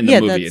 That wasn't in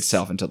the movie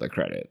itself until the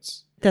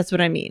credits. That's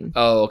what I mean.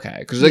 Oh, okay.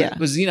 Because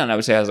with Xenon, I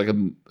would say has like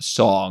a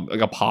song,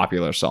 like a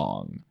popular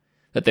song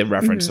that they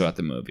reference throughout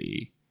the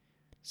movie.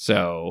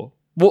 So,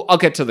 well, I'll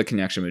get to the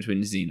connection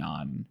between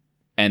Xenon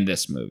and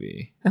this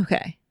movie.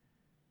 Okay.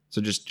 So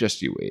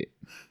just you wait.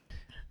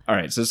 All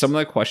right. So some of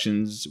the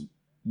questions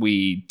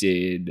we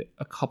did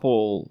a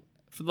couple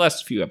for the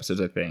last few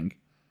episodes, I think.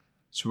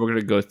 So we're going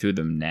to go through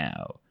them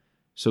now.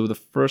 So the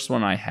first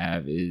one I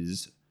have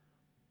is,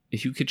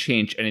 if you could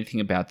change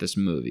anything about this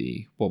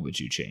movie, what would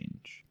you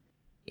change?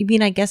 I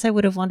mean, I guess I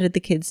would have wanted the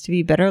kids to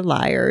be better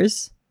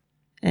liars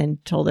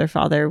and told their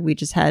father we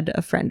just had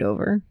a friend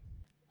over.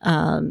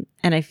 And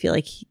I feel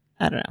like,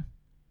 I don't know,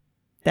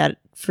 that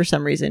for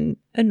some reason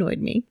annoyed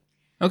me.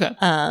 Okay.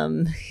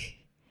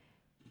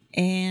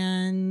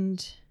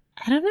 And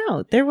I don't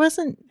know, there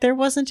wasn't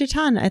a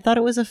ton. I thought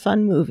it was a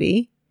fun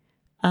movie.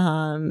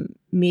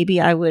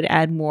 Maybe I would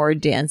add more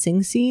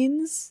dancing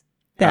scenes.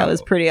 That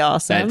was pretty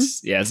awesome.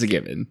 That's a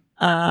given.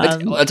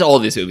 That's all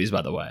these movies,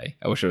 by the way.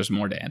 I wish there was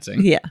more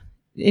dancing. Yeah.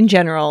 In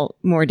general,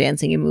 more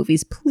dancing in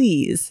movies,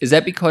 please. Is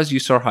that because you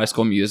saw High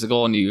School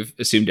Musical and you've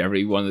assumed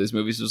every one of those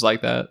movies was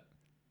like that?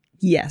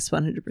 Yes,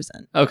 100%.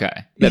 Okay.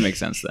 That makes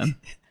sense then.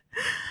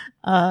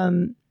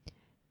 No,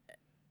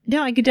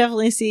 I could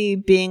definitely see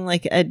being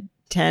like a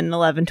 10,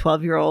 11,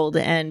 12-year-old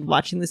and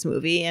watching this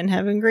movie and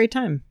having a great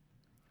time.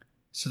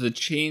 So the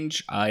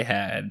change I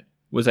had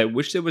was I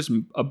wish there was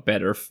a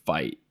better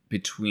fight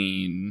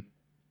between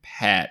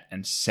Pat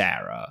and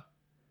Sarah,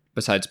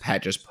 besides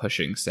Pat just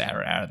pushing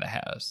Sarah out of the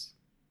house.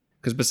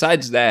 Because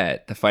besides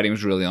that, the fighting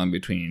was really only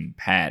between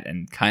Pat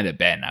and kind of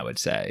Ben, I would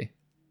say.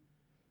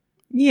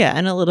 Yeah,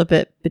 and a little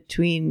bit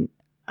between,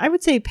 I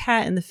would say,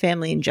 Pat and the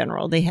family in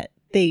general.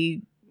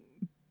 They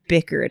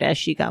bickered as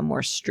she got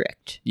more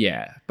strict.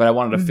 Yeah, but I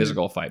wanted a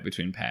physical fight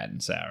between Pat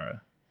and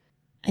Sarah.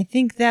 I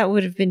think that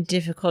would have been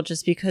difficult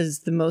just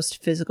because the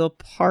most physical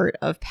part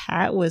of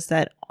Pat was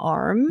that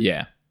arm.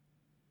 Yeah.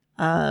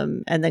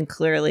 And then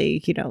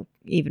clearly,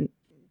 even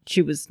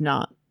she was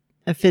not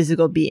a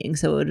physical being,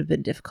 so it would have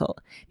been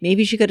difficult.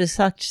 Maybe she could have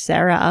sucked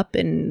Sarah up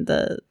in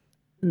the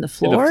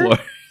floor. In the floor.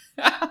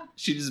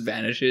 She just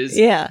vanishes.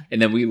 Yeah.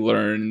 And then we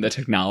learn the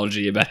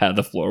technology about how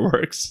the floor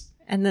works.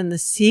 And then the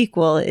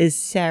sequel is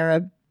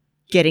Sarah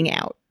getting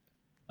out.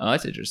 Oh,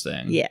 that's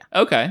interesting. Yeah.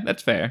 Okay,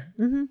 that's fair.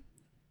 Mm-hmm.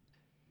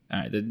 All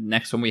right, the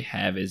next one we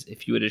have is,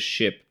 if you were to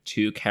ship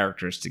two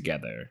characters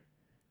together.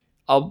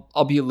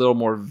 I'll be a little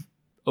more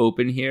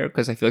open here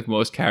because I feel like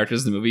most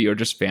characters in the movie are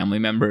just family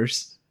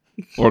members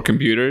or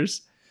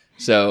computers.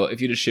 So if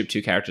you just ship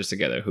two characters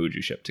together, who would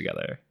you ship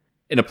together?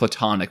 In a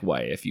platonic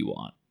way, if you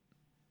want.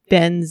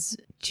 Ben's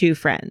two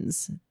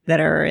friends that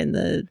are in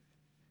the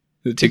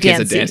two kids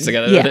that dance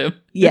together with him?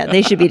 Yeah,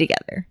 they should be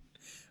together.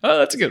 Oh,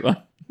 that's a good one.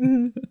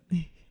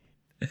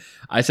 Mm-hmm.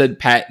 I said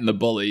Pat and the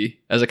bully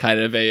as a kind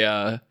of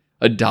a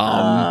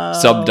dom,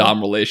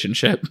 sub-dom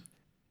relationship.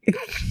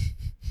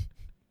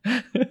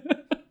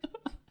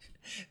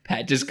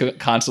 Pat just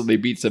constantly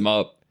beats him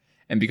up.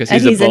 And because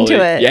he's a bully.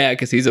 Into it. Yeah,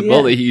 because he's a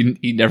bully,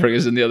 he never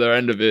gets in the other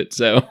end of it.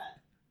 So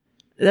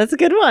that's a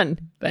good one.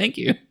 Thank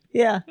you.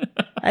 Yeah.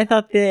 I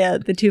thought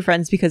the two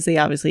friends, because they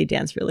obviously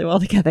dance really well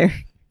together.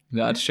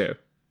 That's true.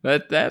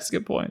 That's a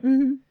good point.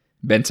 Mm-hmm.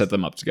 Ben set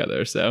them up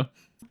together, so.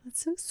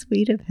 That's so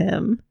sweet of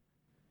him.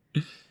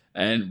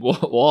 And we'll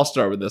all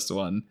start with this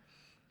one.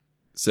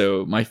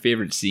 So my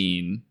favorite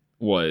scene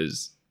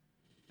was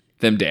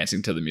them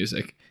dancing to the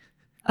music.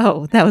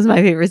 Oh, that was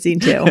my favorite scene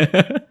too.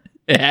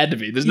 It had to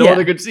be. There's no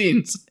other good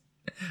scenes.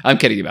 I'm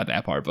kidding about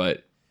that part,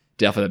 but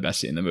definitely the best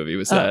scene in the movie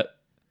was that.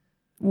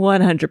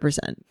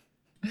 100%.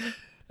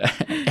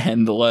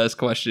 And the last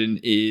question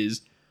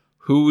is,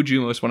 who would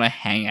you most want to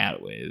hang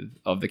out with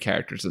of the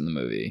characters in the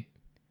movie?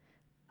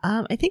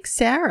 I think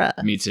Sarah.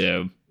 Me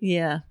too.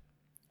 Yeah.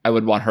 I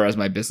would want her as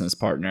my business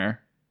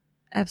partner.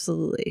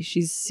 Absolutely.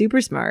 She's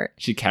super smart.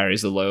 She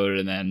carries the load,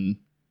 and then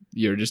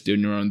you're just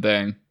doing your own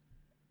thing.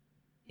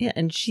 Yeah,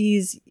 and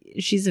she's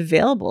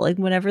available. Like,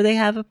 whenever they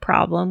have a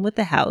problem with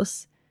the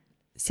house,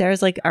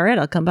 Sarah's like, all right,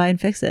 I'll come by and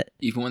fix it.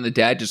 Even when the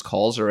dad just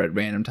calls her at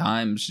random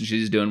times,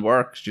 she's doing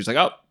work. She's like,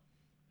 oh,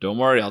 don't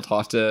worry. I'll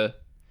talk to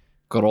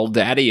good old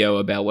Daddy-O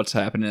about what's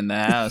happening in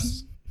the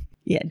house.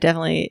 Yeah,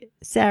 definitely.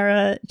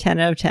 Sarah, 10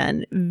 out of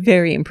 10.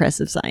 Very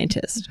impressive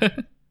scientist.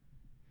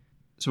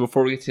 So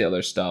before we get to the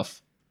other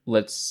stuff,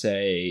 let's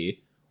say,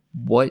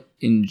 what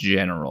in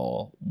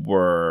general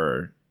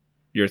were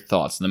your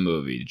thoughts in the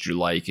movie? Did you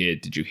like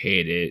it? Did you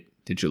hate it?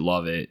 Did you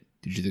love it?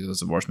 Did you think it was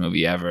the worst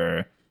movie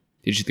ever?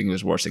 Did you think it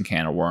was worse than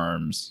Can of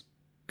Worms?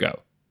 Go.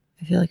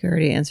 I feel like I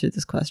already answered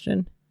this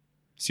question.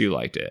 So you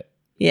liked it?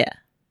 Yeah.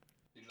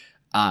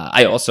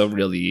 I also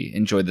really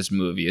enjoyed this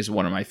movie. It's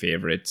one of my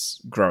favorites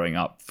growing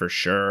up, for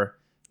sure.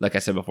 Like I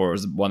said before, it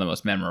was one of the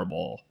most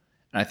memorable.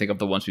 And I think of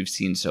the ones we've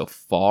seen so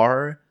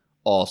far,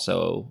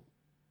 also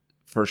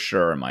for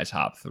sure in my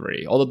top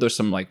 3. Although there's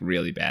some like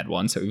really bad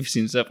ones that we've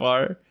seen so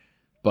far.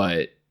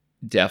 But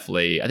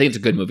definitely, I think it's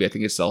a good movie. I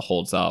think it still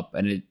holds up.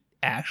 And it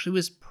actually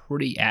was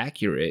pretty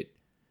accurate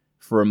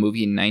for a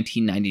movie in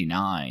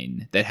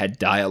 1999 that had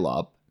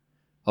dial-up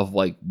of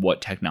like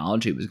what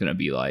technology was going to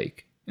be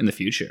like in the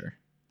future.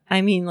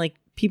 I mean, like,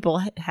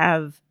 people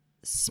have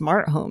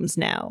smart homes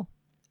now.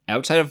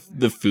 Outside of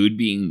the food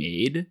being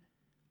made,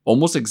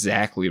 almost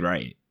exactly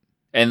right.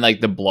 And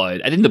like the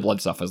blood, I think the blood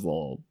stuff is a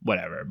little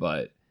whatever,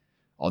 but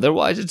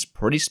otherwise it's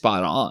pretty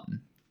spot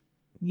on.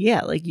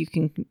 Yeah, like you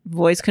can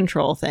voice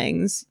control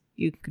things.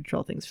 You can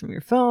control things from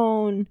your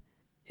phone.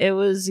 It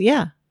was,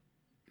 yeah,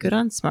 good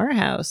on Smart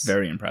House.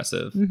 Very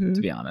impressive,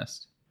 to be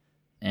honest.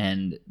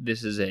 And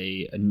this is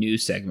a new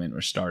segment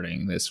we're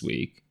starting this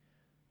week,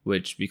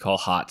 which we call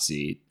Hot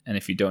Seat. And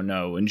if you don't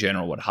know in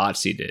general what Hot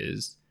Seat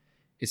is,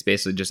 it's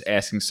basically just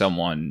asking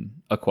someone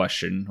a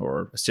question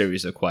or a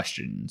series of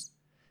questions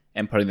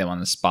and putting them on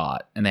the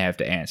spot, and they have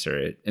to answer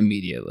it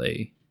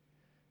immediately.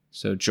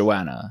 So,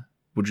 Joanna,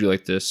 would you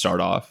like to start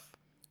off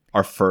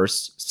our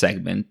first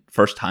segment,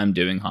 first time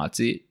doing Hot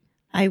Seat?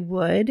 I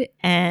would.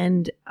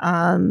 And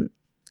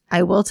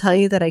I will tell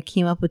you that I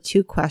came up with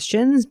 2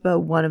 questions,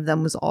 but one of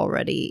them was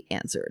already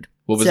answered.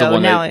 What was the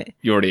one that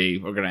you already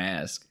were going to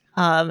ask?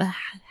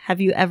 Have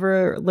you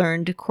ever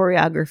learned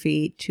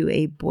choreography to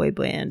a boy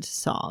band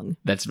song?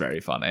 That's very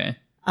funny.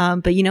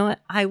 But you know what?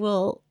 I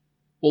will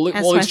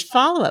ask my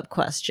follow-up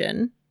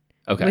question,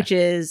 which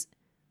is,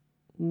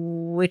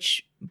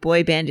 which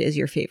boy band is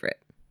your favorite?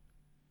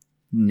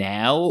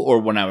 Now or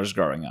when I was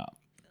growing up?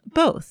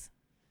 Both.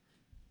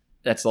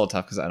 That's a little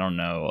tough because I don't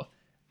know.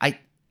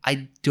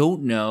 I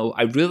don't know.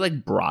 I really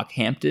like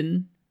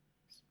Brockhampton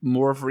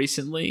more of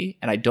recently,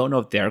 and I don't know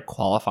if they're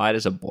qualified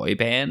as a boy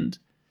band,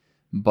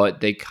 but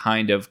they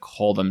kind of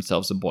call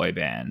themselves a boy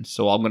band.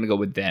 So I'm going to go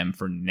with them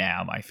for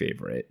now, my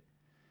favorite.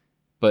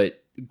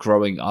 But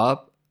growing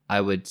up, I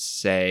would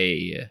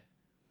say,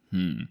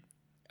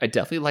 I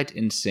definitely liked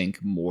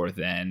NSYNC more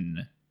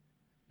than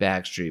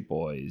Backstreet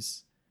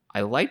Boys.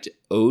 I liked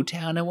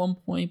O-Town at one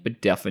point,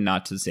 but definitely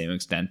not to the same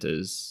extent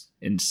as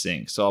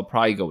NSYNC. So I'll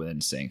probably go with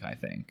NSYNC, I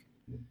think.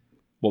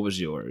 What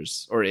was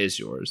yours, or is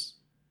yours?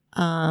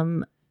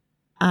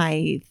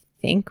 I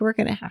think we're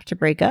going to have to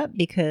break up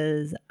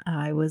because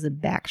I was a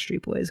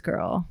Backstreet Boys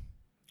girl.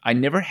 I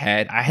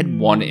had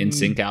one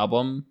NSYNC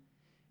album,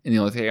 and the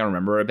only thing I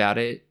remember about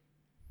it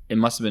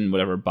must have been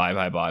whatever Bye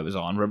Bye Bye was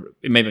on.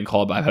 It may have been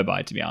called Bye Bye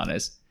Bye, to be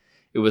honest.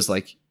 It was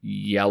like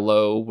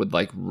yellow with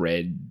like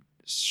red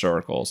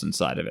circles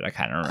inside of it. I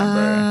kind of remember.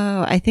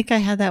 Oh, I think I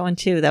had that one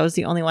too. That was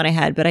the only one I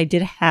had, but I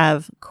did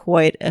have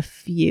quite a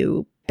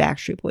few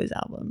Backstreet Boys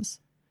albums.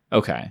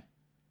 Okay.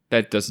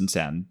 That doesn't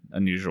sound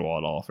unusual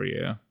at all for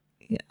you.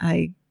 Yeah,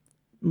 I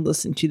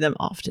listen to them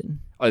often.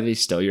 Are they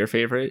still your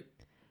favorite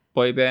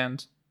boy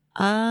band?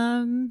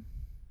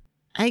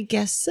 I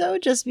guess so,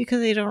 just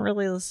because I don't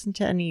really listen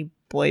to any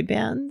boy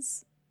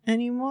bands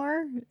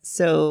anymore.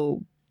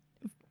 So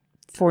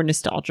for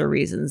nostalgia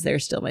reasons, they're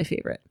still my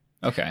favorite.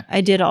 Okay.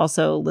 I did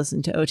also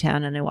listen to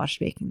O-Town and I watched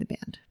Making the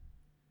Band.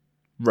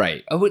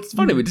 Right. Oh, it's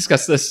funny. We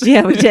discussed this.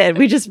 Yeah, we did.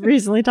 We just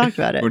recently talked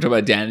about it. We're talking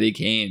about Danity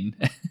Kane.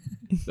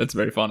 That's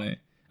very funny.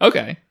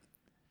 Okay.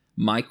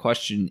 My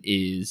question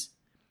is,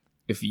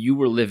 if you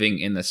were living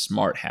in the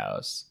Smart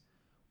House,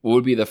 what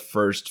would be the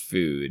first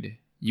food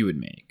you would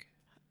make?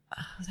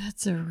 Oh,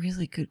 that's a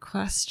really good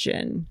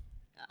question.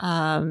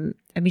 I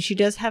mean, she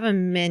does have a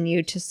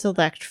menu to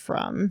select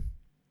from.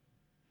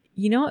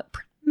 You know what?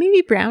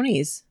 Maybe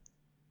brownies.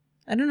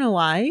 I don't know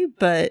why,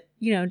 but,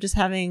 just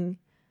having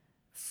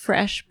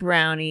fresh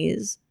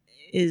brownies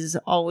is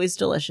always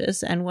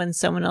delicious. And when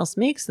someone else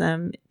makes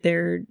them,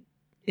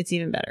 it's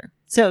even better.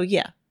 So,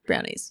 yeah,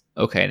 brownies.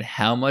 Okay, and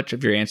how much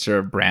of your answer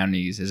of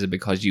brownies is it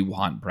because you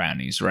want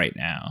brownies right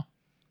now?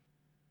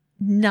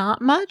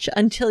 Not much.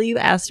 Until you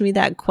asked me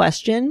that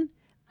question,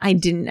 I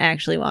didn't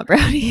actually want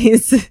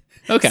brownies.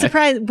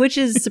 Okay. Which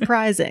is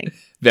surprising.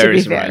 Very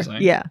surprising.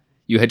 Fair. Yeah.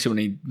 You had too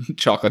many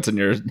chocolates in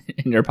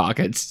your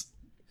pockets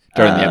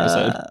during the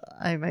episode.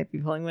 I might be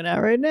pulling one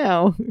out right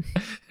now.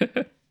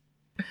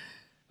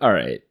 All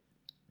right.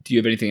 Do you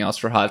have anything else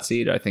for Hot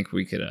Seat? I think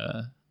we could...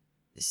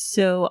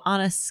 So on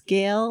a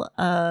scale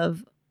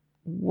of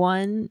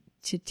 1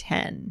 to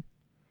 10.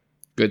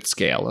 Good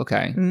scale.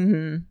 Okay.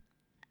 Mm-hmm.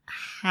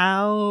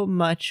 How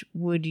much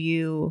would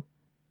you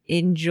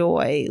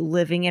enjoy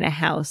living in a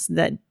house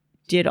that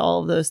did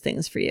all of those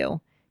things for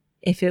you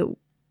if it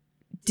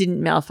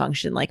didn't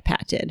malfunction like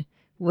Pat did?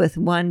 With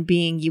 1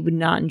 being you would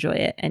not enjoy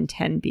it and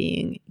 10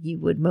 being you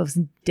would most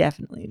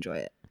definitely enjoy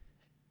it.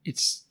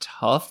 It's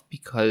tough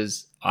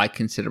because I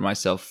consider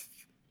myself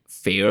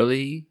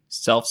fairly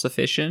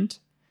self-sufficient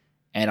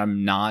and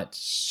I'm not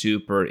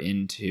super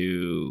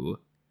into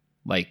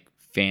like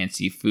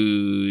fancy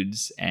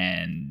foods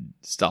and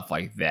stuff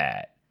like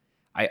that.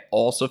 I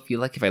also feel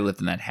like if I lived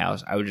in that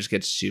house, I would just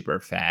get super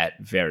fat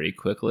very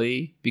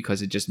quickly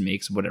because it just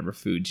makes whatever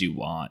foods you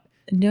want.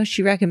 No,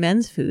 she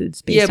recommends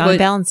foods based on a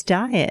balanced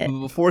diet.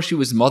 Before she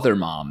was mother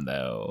mom,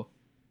 though,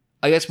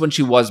 I guess when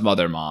she was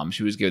mother mom,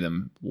 she was giving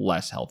them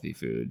less healthy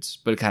foods,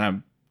 but it kind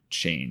of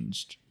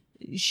changed.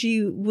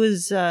 She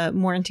was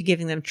more into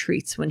giving them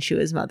treats when she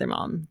was mother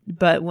mom,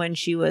 but when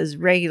she was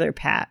regular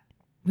Pat,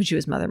 when she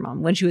was Mother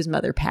Mom, when she was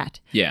Mother Pat.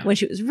 Yeah. When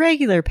she was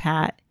regular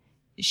Pat,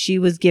 she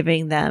was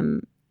giving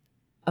them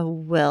a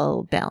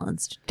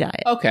well-balanced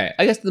diet. Okay.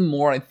 I guess the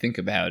more I think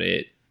about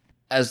it,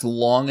 as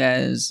long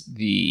as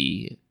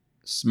the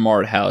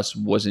smart house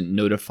wasn't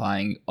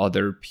notifying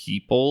other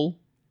people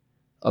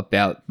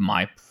about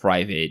my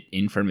private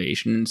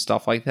information and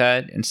stuff like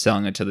that and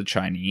selling it to the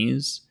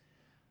Chinese,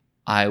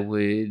 I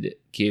would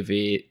give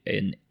it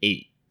an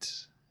 8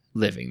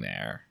 living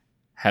there.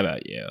 How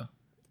about you?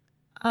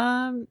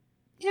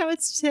 Yeah, I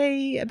would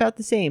say about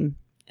the same.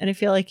 And I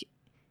feel like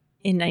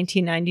in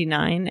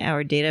 1999,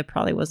 our data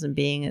probably wasn't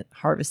being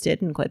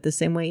harvested in quite the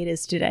same way it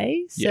is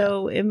today.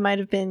 So it might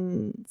have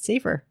been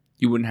safer.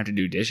 You wouldn't have to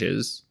do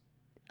dishes.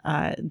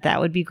 That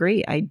would be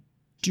great. I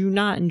do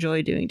not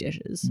enjoy doing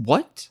dishes.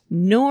 What?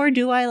 Nor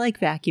do I like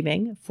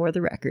vacuuming, for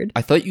the record.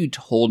 I thought you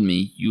told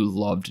me you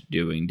loved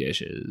doing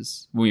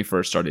dishes when we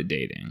first started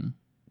dating.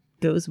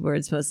 Those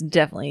words most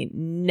definitely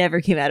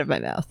never came out of my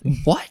mouth.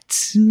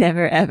 What?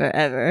 Never, ever,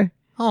 ever.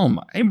 Oh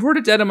my, I wrote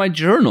it down in my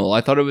journal.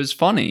 I thought it was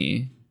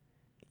funny.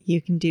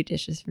 You can do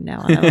dishes from now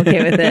on. I'm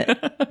okay with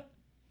it.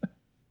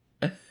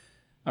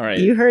 All right.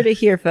 You heard it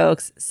here,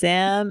 folks.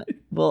 Sam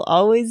will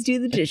always do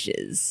the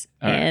dishes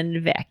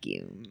and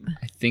vacuum.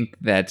 I think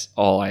that's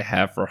all I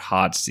have for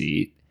Hot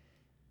Seat.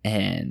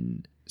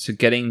 And so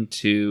getting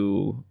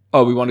to...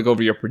 Oh, we want to go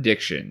over your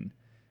prediction.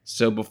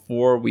 So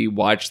before we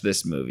watched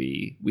this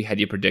movie, we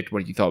had you predict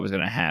what you thought was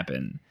going to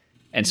happen.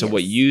 And so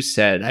what you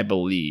said, I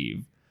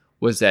believe,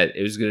 was that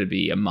it was going to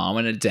be a mom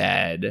and a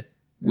dad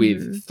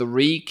with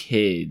 3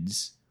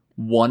 kids.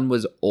 One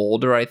was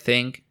older, I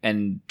think,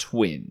 and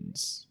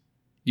twins.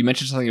 You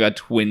mentioned something about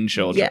twin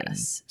children.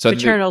 Yes. So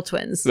fraternal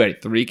twins.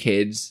 Right. 3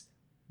 kids,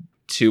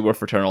 2 were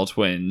fraternal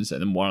twins,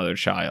 and then 1 other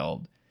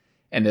child.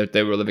 And that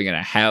they were living in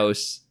a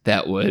house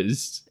that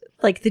was...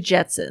 Like the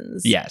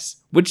Jetsons. Yes.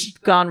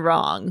 Which... Gone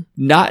wrong.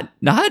 Not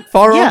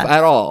far off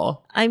at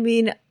all. I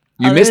mean...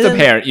 You missed the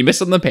parent. You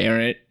missed on the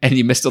parent, and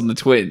you missed on the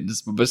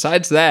twins. But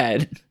besides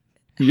that...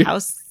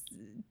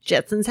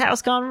 Jetson's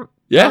house gone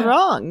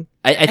wrong.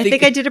 I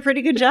think I did a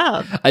pretty good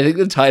job. I think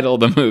the title of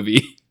the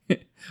movie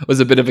was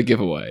a bit of a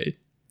giveaway.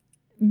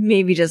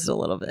 Maybe just a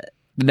little bit.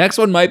 The next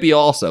one might be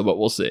also, but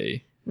we'll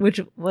see.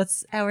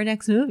 What's our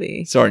next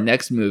movie? So our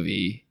next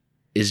movie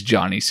is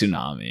Johnny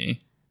Tsunami.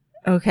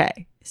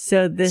 Okay.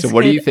 So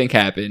what do you think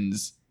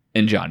happens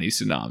in Johnny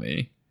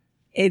Tsunami?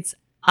 It's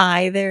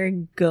either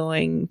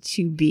going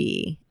to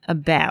be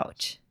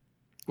about...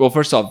 Well,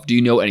 first off, do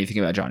you know anything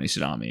about Johnny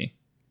Tsunami?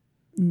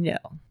 No.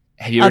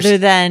 Have you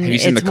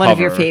seen it's one of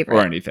your favorite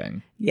or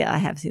anything? Yeah, I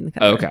have seen the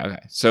cover. Okay.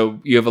 So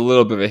you have a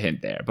little bit of a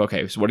hint there. But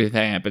okay, so what do you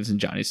think happens in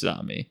Johnny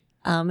Tsunami?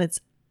 It's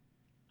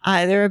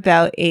either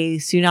about a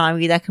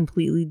tsunami that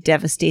completely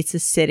devastates a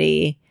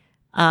city.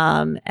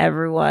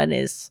 Everyone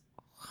is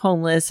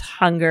homeless,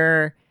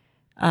 hunger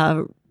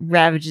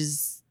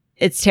ravages.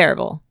 It's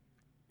terrible.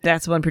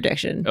 That's one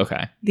prediction.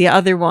 Okay. The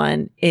other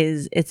one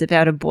is it's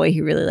about a boy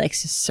who really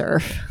likes to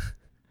surf.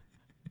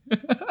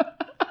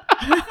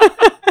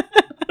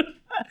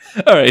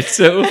 All right,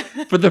 so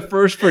for the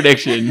first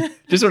prediction,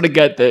 just want to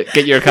get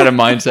your kind of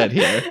mindset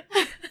here.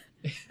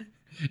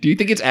 Do you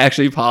think it's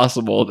actually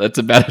possible that's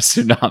about a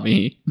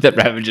tsunami that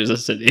ravages a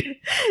city?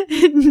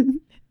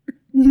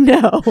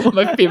 No.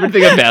 My favorite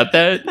thing about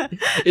that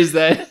is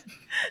that,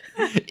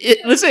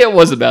 let's say it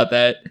was about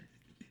that.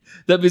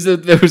 That means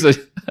that there was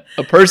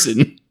a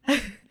person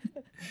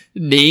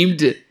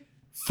named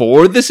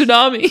for the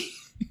tsunami.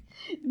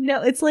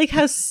 No, it's like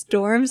how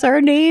storms are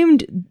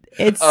named.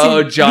 It's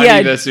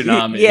Johnny the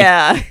Tsunami.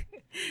 Yeah.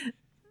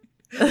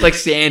 Like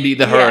Sandy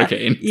the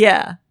hurricane.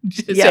 Yeah.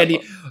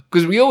 Sandy,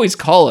 because we always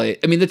call it,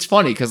 I mean, that's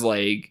funny because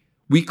like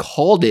we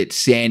called it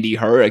Sandy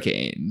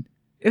Hurricane.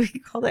 We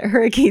called it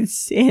Hurricane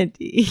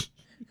Sandy.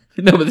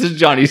 No, but this is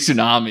Johnny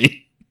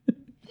Tsunami.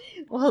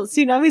 Well,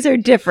 tsunamis are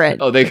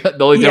different. Oh, the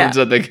only difference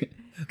is that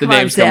the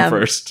names come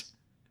first.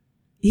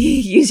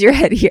 Use your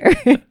head here.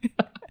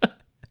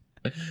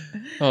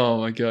 Oh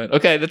my god.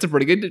 Okay, that's a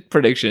pretty good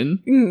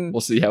prediction.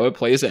 We'll see how it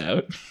plays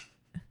out.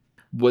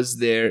 Was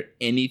there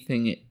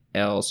anything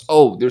else?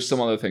 Oh, there's some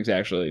other things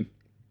actually.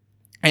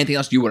 Anything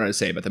else you wanted to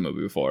say about the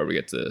movie before we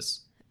get to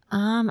this?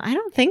 I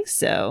don't think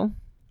so.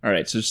 All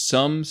right, so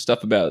some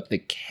stuff about the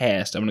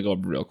cast. I'm going to go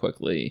over real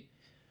quickly.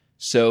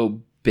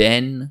 So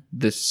Ben,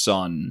 the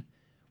son,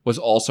 was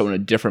also in a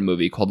different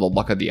movie called The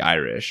Luck of the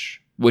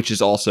Irish, which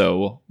is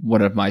also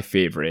one of my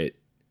favorite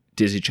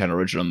Disney Channel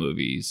original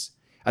movies.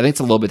 I think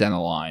it's a little bit down the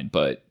line,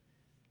 but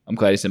I'm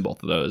glad he's in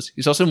both of those.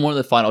 He's also in one of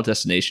the Final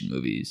Destination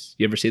movies.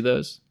 You ever see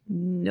those?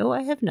 No,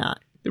 I have not.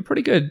 They're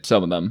pretty good,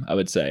 some of them, I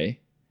would say.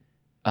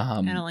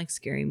 I don't like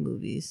scary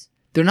movies.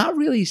 They're not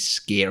really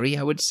scary,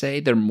 I would say.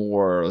 They're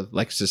more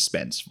like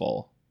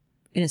suspenseful.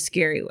 In a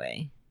scary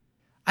way.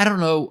 I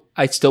don't know.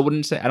 I still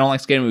wouldn't say I don't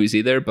like scary movies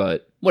either,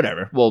 but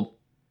whatever. Well,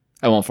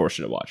 I won't force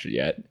you to watch it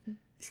yet.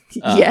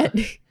 Yet.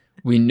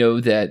 We know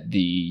that the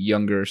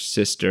younger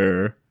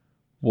sister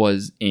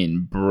was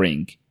in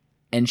Brink,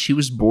 and she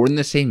was born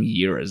the same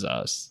year as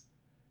us.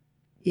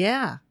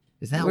 Yeah.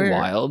 Is that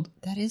wild?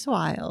 That is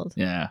wild.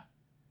 Yeah.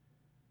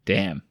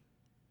 Damn.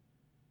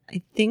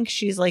 I think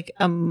she's like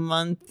a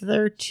month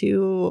or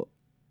two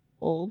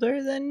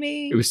older than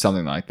me. It was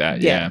something like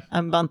that, yeah.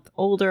 A month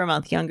older, a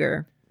month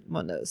younger.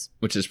 One knows.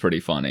 Which is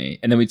pretty funny.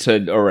 And then we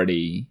said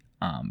already,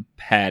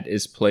 Pat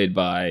is played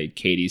by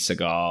Katie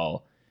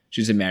Sagal.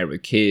 She was in Married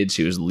with Kids.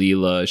 She was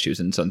Leela. She was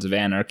in Sons of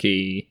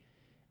Anarchy.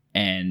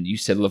 And you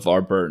said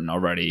LeVar Burton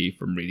already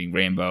from Reading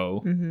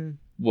Rainbow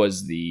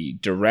was the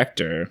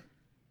director.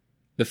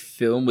 The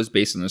film was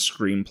based on a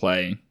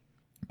screenplay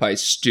by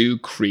Stu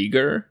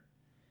Krieger.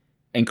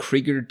 And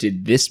Krieger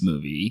did this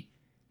movie.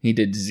 He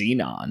did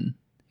Xenon.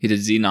 He did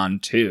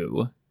Xenon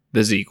 2,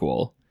 the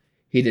sequel.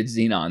 He did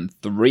Xenon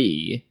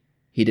 3.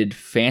 He did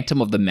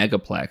Phantom of the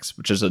Megaplex,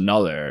 which is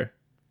another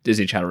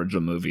Disney Channel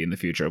original movie in the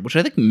future, which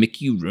I think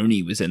Mickey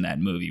Rooney was in that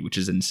movie, which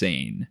is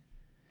insane.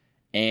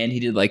 And he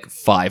did like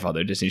 5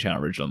 other Disney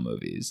Channel original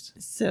movies.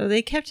 So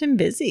they kept him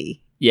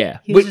busy. Yeah.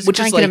 He was just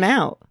cranking him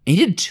out. He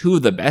did 2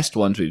 of the best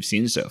ones we've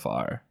seen so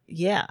far.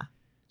 Yeah.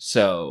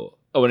 So,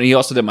 and he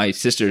also did my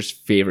sister's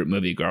favorite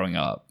movie growing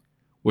up,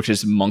 which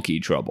is Monkey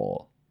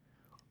Trouble.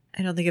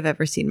 I don't think I've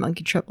ever seen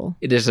Monkey Trouble.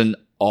 It is an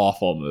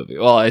awful movie.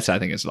 Well, I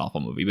think it's an awful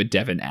movie, but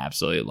Devin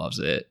absolutely loves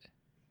it.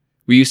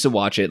 We used to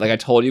watch it. Like I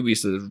told you, we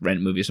used to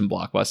rent movies from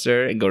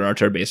Blockbuster and go to our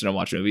third basement and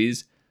watch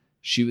movies.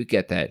 She would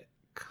get that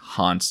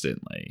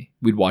constantly.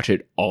 We'd watch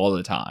it all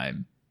the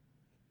time.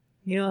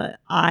 You know what?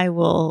 I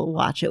will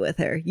watch it with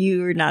her.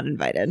 You're not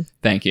invited.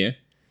 Thank you.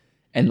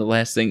 And the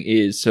last thing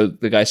is, so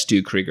the guy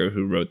Stu Krieger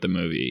who wrote the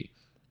movie,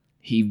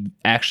 he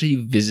actually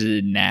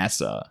visited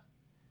NASA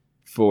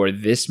for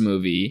this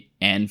movie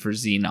and for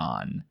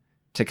Xenon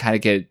to kind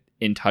of get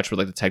in touch with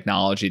like the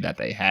technology that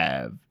they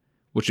have,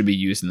 which would be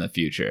used in the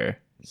future.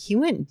 He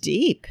went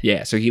deep.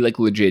 Yeah, so he like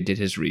legit did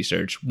his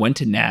research, went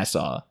to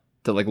NASA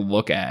to like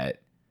look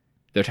at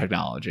their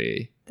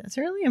technology. That's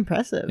really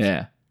impressive.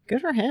 Yeah. Good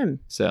for him.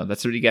 So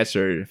that's what he gets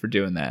for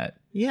doing that.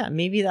 Yeah,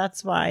 maybe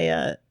that's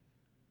why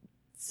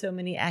so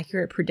many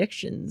accurate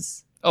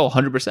predictions. Oh,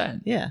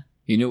 100%. Yeah.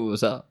 He knew what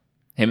was up.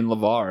 Him and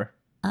LeVar.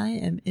 I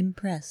am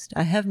impressed.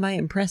 I have my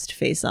impressed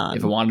face on.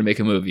 If I wanted to make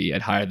a movie,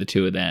 I'd hire the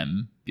 2 of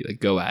them. Be like,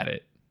 go at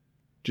it.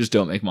 Just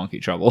don't make Monkey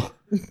Trouble.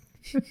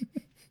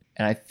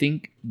 And I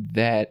think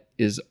that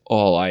is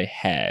all I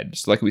had.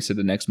 So like we said,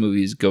 the next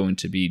movie is going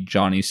to be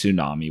Johnny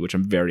Tsunami, which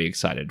I'm very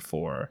excited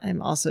for.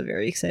 I'm also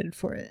very excited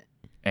for it.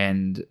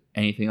 And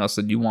anything else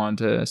that you want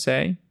to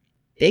say?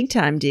 Big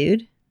time,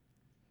 dude.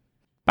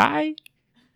 Bye.